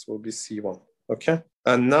 times will be C1, okay?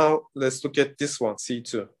 And now let's look at this one,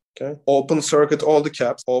 C2, okay? Open circuit, all the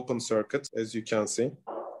caps, open circuit, as you can see.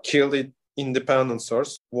 Kill the independent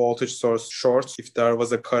source, voltage source short. If there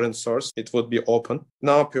was a current source, it would be open.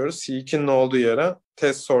 Ne yapıyoruz? C2'nin olduğu yere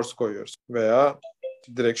test source koyuyoruz veya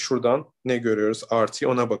direkt şuradan ne görüyoruz? RT,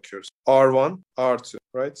 ona bakıyoruz. R1, R2,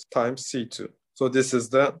 right? Times C2. So this is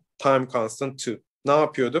the time constant 2. Ne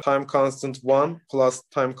yapıyorduk? Time constant 1 plus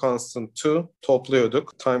time constant 2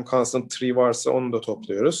 topluyorduk. Time constant 3 varsa onu da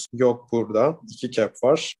topluyoruz. Yok burada. 2 cap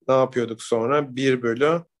var. Ne yapıyorduk sonra? 1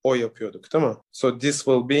 bölü o yapıyorduk, değil mi? So this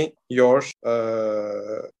will be your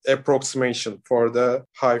approximation for the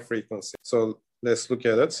high frequency. So let's look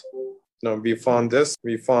at it. No, we found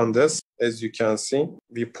this, as you can see.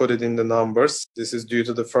 We put it in the numbers. This is due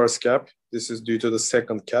to the first cap. This is due to the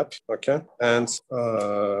second cap, okay? And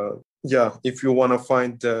yeah, if you want to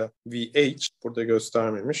find the VH, burada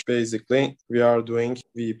göstermemiş. Basically, we are doing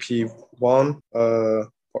VP1,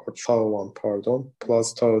 tau1 pardon,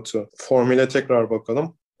 plus tau2. Formüle tekrar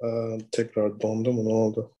bakalım. Tekrar dondu mu, ne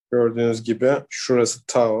oldu? Gördüğünüz gibi şurası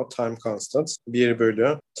tau, time constant. 1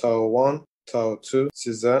 bölü tau1 tau2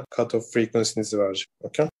 size cutoff frequency'nizi verecek.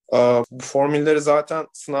 Okay? Bu formülleri zaten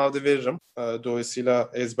sınavda veririm. Dolayısıyla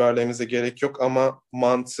ezberlemenize gerek yok ama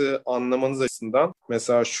mantığı anlamanız açısından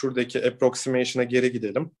mesela şuradaki approximation'a geri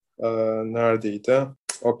gidelim. Neredeydi?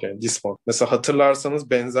 Okay, this one. Mesela hatırlarsanız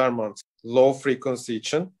benzer mantık. Low frequency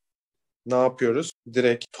için ne yapıyoruz?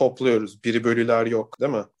 Direkt topluyoruz. Biri bölüler yok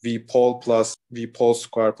değil mi? V pole plus V pole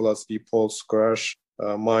square plus V pole square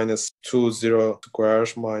minus 2 zero square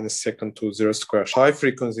minus second 2 zero square. High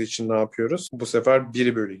frequency için ne yapıyoruz? Bu sefer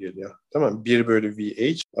 1 bölü geliyor. Değil mi? 1 bölü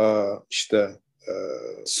VH işte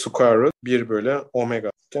square root 1 bölü omega.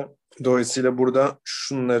 Okay? Dolayısıyla burada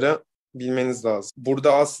şunları bilmeniz lazım.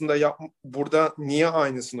 Burada aslında burada niye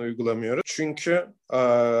aynısını uygulamıyoruz? Çünkü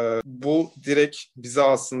bu direkt bize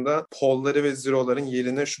aslında polları ve zeroların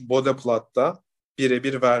yerine şu bode plotta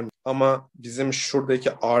birebir vermiyor. Ama bizim şuradaki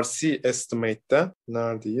RC estimate'de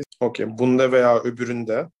neredeyiz? Okay, bunda veya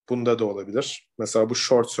öbüründe, bunda da olabilir. Mesela bu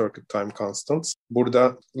short circuit time constant.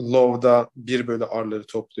 Burada low'da 1 bölü R'ları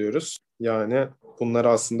topluyoruz. Yani bunlar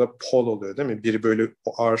aslında pol oluyor değil mi? 1 bölü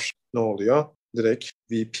R ne oluyor? Direkt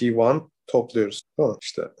VP1 topluyoruz. Tamam,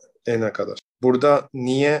 işte n'e kadar. Burada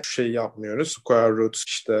niye şey yapmıyoruz? Square root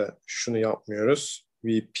işte şunu yapmıyoruz.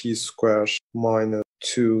 VP square minus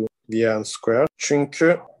 2 Vn square.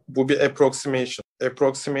 Çünkü bu bir approximation.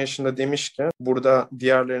 Approximation'da demiş ki burada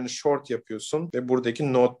diğerlerini short yapıyorsun ve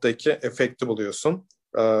buradaki node'daki efekti buluyorsun.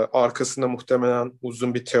 Arkasında muhtemelen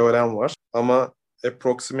uzun bir teorem var. Ama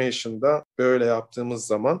approximation'da böyle yaptığımız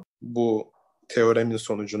zaman bu teoremin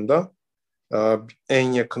sonucunda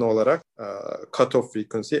en yakın olarak cutoff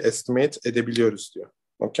frequency'yi estimate edebiliyoruz diyor.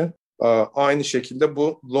 Okay? Aynı şekilde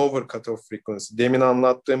bu lower cutoff frequency. Demin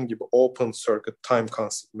anlattığım gibi open circuit time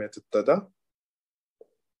constant method'da da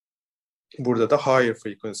burada da higher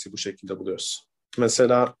frequency bu şekilde buluyoruz.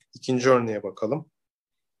 Mesela ikinci örneğe bakalım.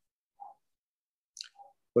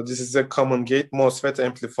 So this is a common gate MOSFET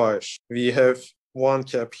amplifier. We have one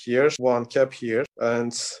cap here, one cap here,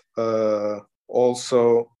 and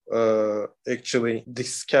also actually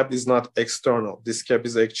this cap is not external. This cap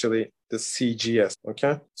is actually the CGS.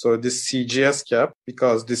 Okay, so this CGS cap,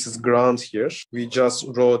 because this is ground here, we just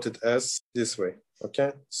wrote it as this way.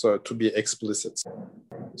 Okay, so to be explicit,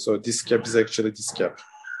 so this cap is actually this cap,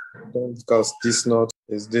 okay? Because this node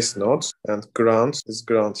is this node and ground is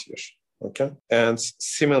ground here. Okay, and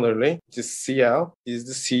similarly this CL is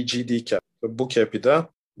the CGD cap. Bu cap'i de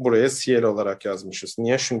buraya CL olarak yazmışız.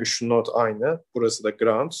 Niye? Çünkü şu node aynı. Burası da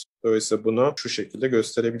ground. Dolayısıyla bunu şu şekilde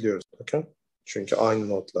gösterebiliyoruz. Okay? Çünkü aynı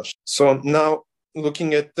nodlar. So now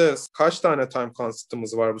looking at this, kaç tane time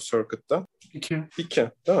constant'ımız var bu circuit'ta? 2. 2,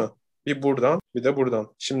 değil mi? Bir buradan, bir de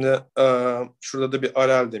buradan. Şimdi şurada da bir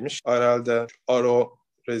RL demiş. RL'de RO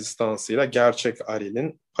rezistansıyla gerçek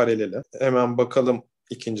RL'in paraleli. Hemen bakalım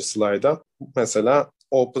ikinci slayda. Mesela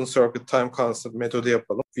open circuit time constant metodu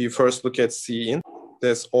yapalım. We first look at Cin.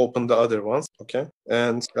 Let's open the other ones, okay?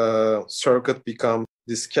 And circuit become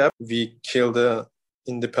this cap. We kill the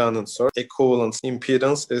independent source. Equivalent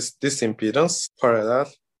impedance is this impedance, parallel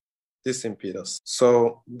this impedance.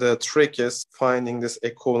 So the trick is finding this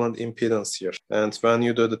equivalent impedance here. And when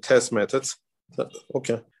you do the test method,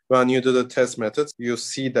 okay, when you do the test method, you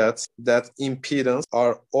see that that impedance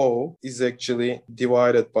RO is actually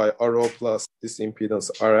divided by RO plus this impedance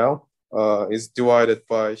RL is divided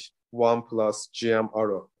by 1 plus GM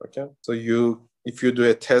RO. Okay, so if you do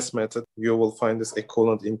a test method, you will find this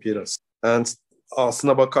equivalent impedance. And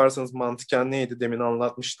aslına bakarsanız mantıken neydi demin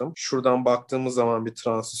anlatmıştım. Şuradan baktığımız zaman bir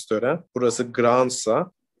transistöre, burası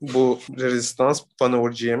groundsa bu rezistans 1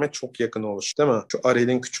 over GM'e çok yakın olur, değil mi? Şu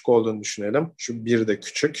RL'in küçük olduğunu düşünelim. Şu 1 de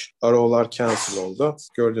küçük. RO'lar cancel oldu.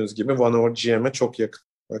 Gördüğünüz gibi 1 over GM'e çok yakın.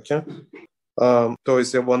 Okay?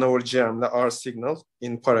 Dolayısıyla 1 over GM ile R signal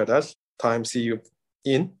in parallel time C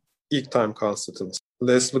in ilk time constant'ımız.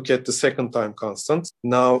 Let's look at the second time constant.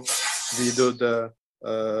 Now we do the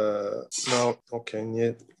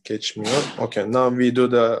niye geçmiyor? Okay, now we do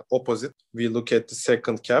the opposite. We look at the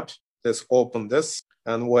second cap. Let's open this.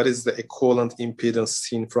 And what is the equivalent impedance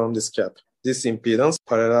seen from this cap? This impedance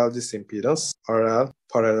parallel this impedance, RL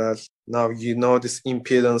parallel. Now you know this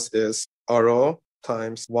impedance is RO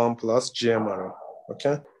times 1 plus GM-RO.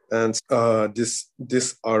 Okay? And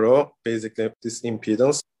this RO, basically this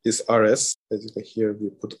impedance is RS. Basically here we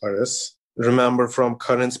put RS. Remember from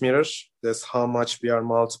current mirror, that's how much we are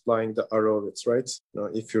multiplying the RO with, right? Now,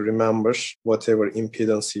 if you remember, whatever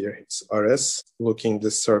impedance here is RS, looking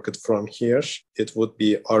this circuit from here, it would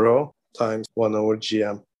be RO times 1 over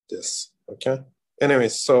GM, this, okay? Anyway,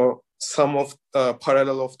 so sum of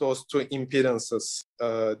parallel of those two impedances,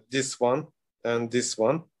 this one and this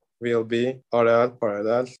one, will be RL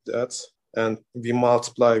parallel that and we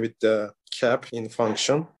multiply with the cap in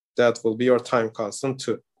function, that will be your time constant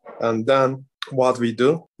too. And then what we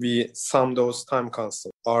do, we sum those time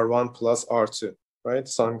constants, R1 plus R2, right?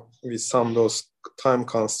 So we sum those time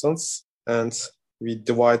constants and we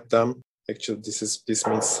divide them. Actually, this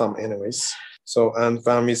means sum anyways. So, and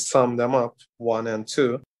when we sum them up, 1 and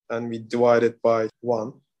 2, and we divide it by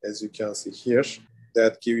 1, as you can see here,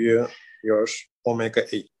 that give you your omega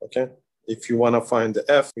 8, okay? If you want to find the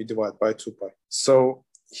f, we divide by 2 pi. So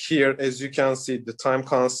here, as you can see, the time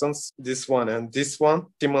constants, this one and this one,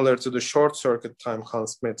 similar to the short circuit time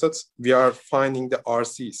constant method, we are finding the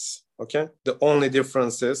RCs, okay? The only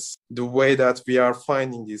difference is the way that we are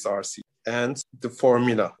finding these RCs and the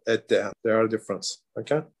formula at the end. They are different,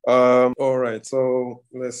 okay? All right, so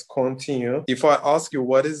let's continue. If I ask you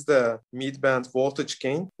what is the mid-band voltage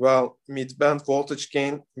gain, well, mid-band voltage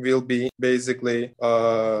gain will be basically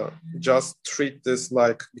just treat this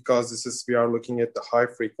like, because we are looking at the high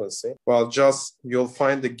frequency, well, just you'll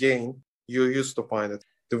find the gain you used to find it,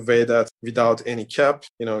 the way that without any cap,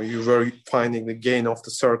 you were finding the gain of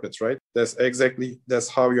the circuit, right? That's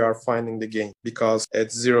how you are finding the gain, because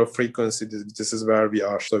at zero frequency, this is where we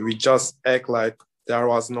are. So we just act like there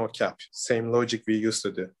was no cap. Same logic we used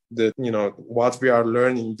to do. What we are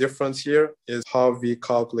learning different here is how we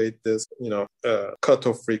calculate this,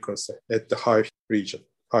 cutoff frequency at the high region,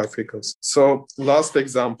 high frequency. So last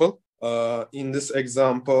example, in this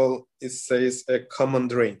example, it says a common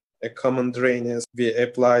drain. A common drain is we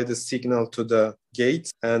apply the signal to the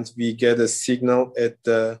gate and we get a signal at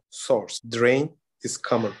the source. Drain is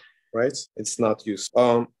common, right? It's not used.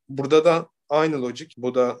 Burada da aynı logic.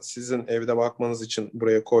 Bu da sizin evde bakmanız için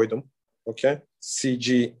buraya koydum. Okay?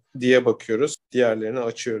 CG diye bakıyoruz. Diğerlerini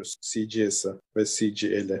açıyoruz. CGS'i ve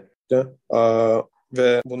CGL'i.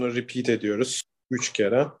 Ve bunu repeat ediyoruz 3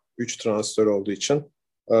 kere. 3 transistör olduğu için.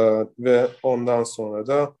 Ve ondan sonra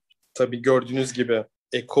da tabii gördüğünüz gibi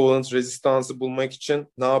equivalent rezistansı bulmak için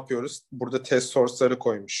ne yapıyoruz? Burada test source'ları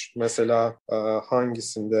koymuş. Mesela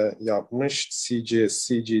hangisinde yapmış? CGS,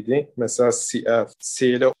 CGD. Mesela CF.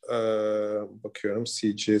 CL'e bakıyorum.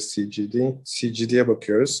 CGS, CGD. CGD'ye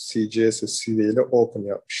bakıyoruz. CGS'e CL'e open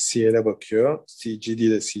yapmış. CL'e bakıyor.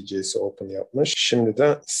 CGD de CGS'e open yapmış. Şimdi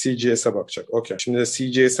de CGS'e bakacak. Okay. Şimdi de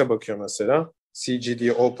CGS'e bakıyor mesela.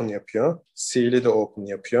 CGD'ye open yapıyor. CL'e de open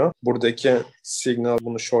yapıyor. Buradaki signal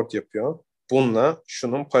bunu short yapıyor. Bununla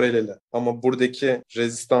şunun paraleli. Ama buradaki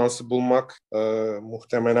rezistansı bulmak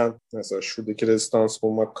muhtemelen, mesela şuradaki rezistansı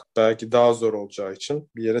bulmak belki daha zor olacağı için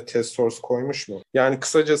bir yere test source koymuş mu? Yani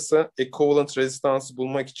kısacası equivalent rezistansı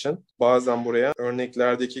bulmak için bazen buraya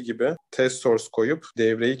örneklerdeki gibi test source koyup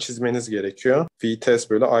devreyi çizmeniz gerekiyor. V-test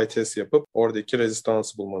böyle I-test yapıp oradaki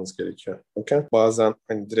rezistansı bulmanız gerekiyor. Okay? Bazen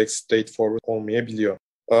direkt straightforward olmayabiliyor.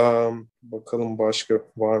 Bakalım başka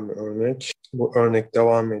var mı örnek? Bu örnek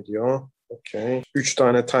devam ediyor. Okay. 3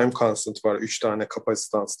 tane time constant var. 3 tane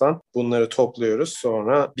kapasitanstan. Bunları topluyoruz.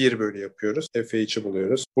 Sonra 1 bölü yapıyoruz. FH'i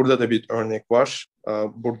buluyoruz. Burada da bir örnek var.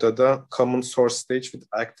 Burada da common source stage with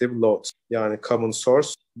active load. Yani common source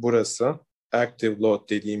burası. Active load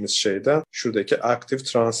dediğimiz şey de şuradaki active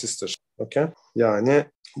transistor. Okay? Yani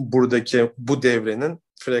buradaki bu devrenin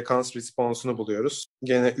frekans responsunu buluyoruz.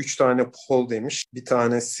 Gene 3 tane pol demiş. Bir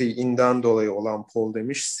tane Cin'den dolayı olan pol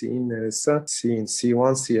demiş. Cin neresi? Cin,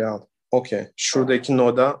 C1, CL. Okey. Şuradaki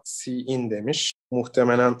noda C-in demiş.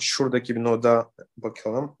 Muhtemelen şuradaki bir noda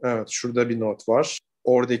bakalım. Evet, şurada bir nod var.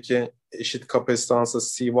 Oradaki eşit kapasitansa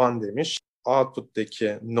C1 demiş.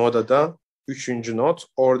 Output'taki noda da 3. nod.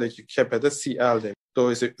 Oradaki cap'e de CL demiş.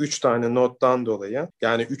 Dolayısıyla 3 tane noddan dolayı,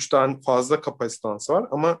 yani 3 tane fazla kapasitans var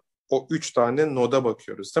ama o 3 tane noda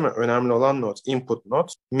bakıyoruz, değil mi? Önemli olan nod. Input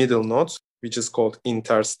node, middle node, which is called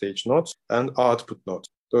interstage node, and output node.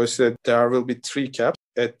 Dolayısıyla there will be 3 caps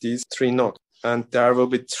at these 3 nodes. And there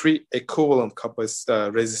will be 3 equivalent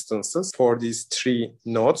resistances for these 3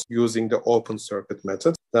 nodes using the open circuit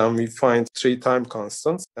method. Then we find 3 time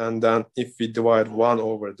constants. And then if we divide 1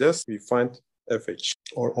 over this, we find FH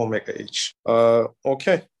or omega H.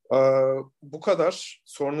 Okay. Bu kadar.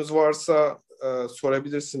 Sorunuz varsa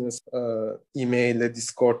sorabilirsiniz e-mail ile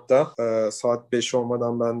Discord'da. Saat 5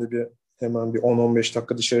 olmadan ben de hemen bir 10-15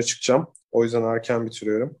 dakika dışarı çıkacağım. O yüzden erken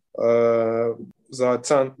bitiriyorum.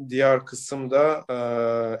 Zaten diğer kısımda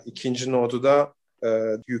ikinci nodu da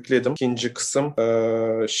yükledim. İkinci kısım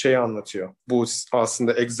şey anlatıyor. Bu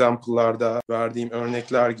aslında example'larda verdiğim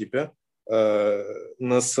örnekler gibi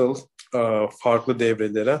nasıl farklı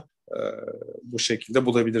devrelere bu şekilde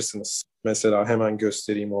bulabilirsiniz. Mesela hemen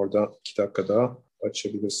göstereyim orada 2 dakika daha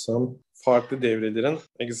açabilirsem. Farklı devrelerin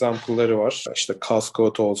example'ları var. İşte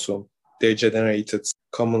Cascode olsun, Degenerated,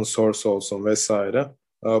 Common Source olsun vesaire.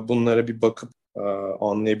 Bunlara bir bakıp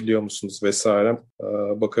anlayabiliyor musunuz vesaire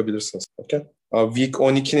bakabilirsiniz. Okay? Week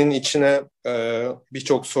 12'nin içine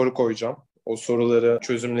birçok soru koyacağım. O soruları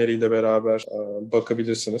çözümleriyle beraber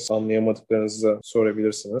bakabilirsiniz. Anlayamadıklarınızı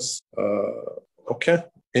sorabilirsiniz. Okay.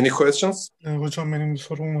 Any questions? Hocam benim bir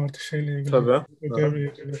sorum vardı şeyle ilgili. Tabii. Ödevle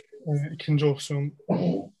ilgili. İkinci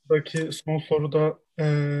opsiyondaki son soruda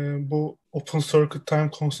bu Open Circuit Time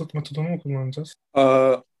Constant metodunu mu kullanacağız?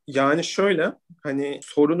 Yani şöyle, hani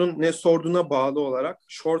sorunun ne sorduğuna bağlı olarak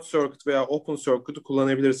short circuit veya open circuit'u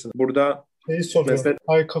kullanabilirsin. Burada Şeyi soruyor. mesela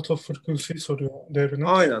High cutoff frequency'yi soruyor devrine.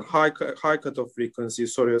 aynen high cutoff frequency'yi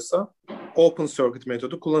soruyorsa open circuit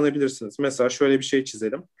metodu kullanabilirsiniz. Mesela şöyle bir şey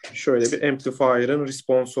çizelim. Şöyle bir amplifier'ın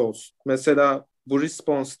response'u olsun. Mesela bu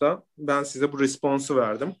response'da ben size bu response'u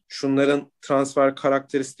verdim. Şunların transfer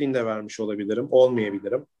karakteristiğini de vermiş olabilirim,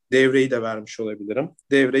 olmayabilirim. Devreyi de vermiş olabilirim.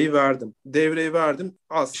 Devreyi verdim. Devreyi verdim.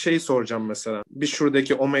 Az şey soracağım mesela. Bir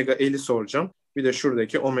şuradaki omega L'i soracağım. Bir de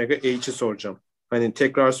şuradaki omega H'i soracağım. Hani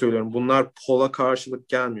tekrar söylüyorum, bunlar pola karşılık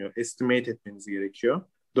gelmiyor. Estimate etmeniz gerekiyor.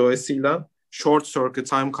 Dolayısıyla short circuit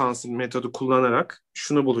time constant metodu kullanarak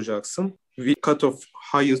şunu bulacaksın. Cutoff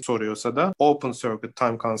high'ı soruyorsa da open circuit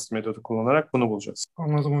time constant metodu kullanarak bunu bulacaksın.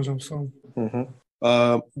 Anladım hocam, sağ olun. Hı.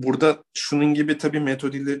 Burada şunun gibi tabii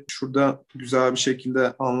metodili şurada güzel bir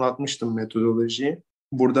şekilde anlatmıştım metodolojiyi.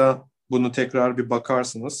 Burada bunu tekrar bir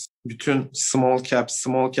bakarsınız. Bütün small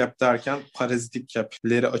cap derken parazitik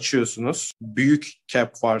cap'leri açıyorsunuz. Büyük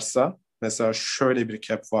cap varsa, mesela şöyle bir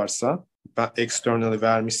cap varsa, ben external'ı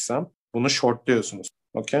vermişsem bunu shortluyorsunuz.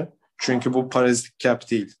 Okay? Çünkü bu parazitik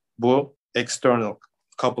cap değil. Bu external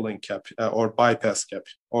coupling cap or bypass cap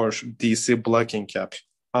or DC blocking cap.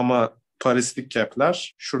 Ama parazitik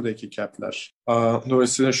cap'ler şuradaki cap'ler.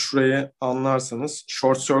 Dolayısıyla şurayı anlarsanız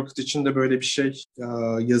short circuit için de böyle bir şey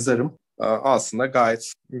yazarım. Aslında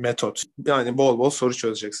gayet metot. Yani bol bol soru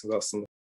çözeceksiniz aslında.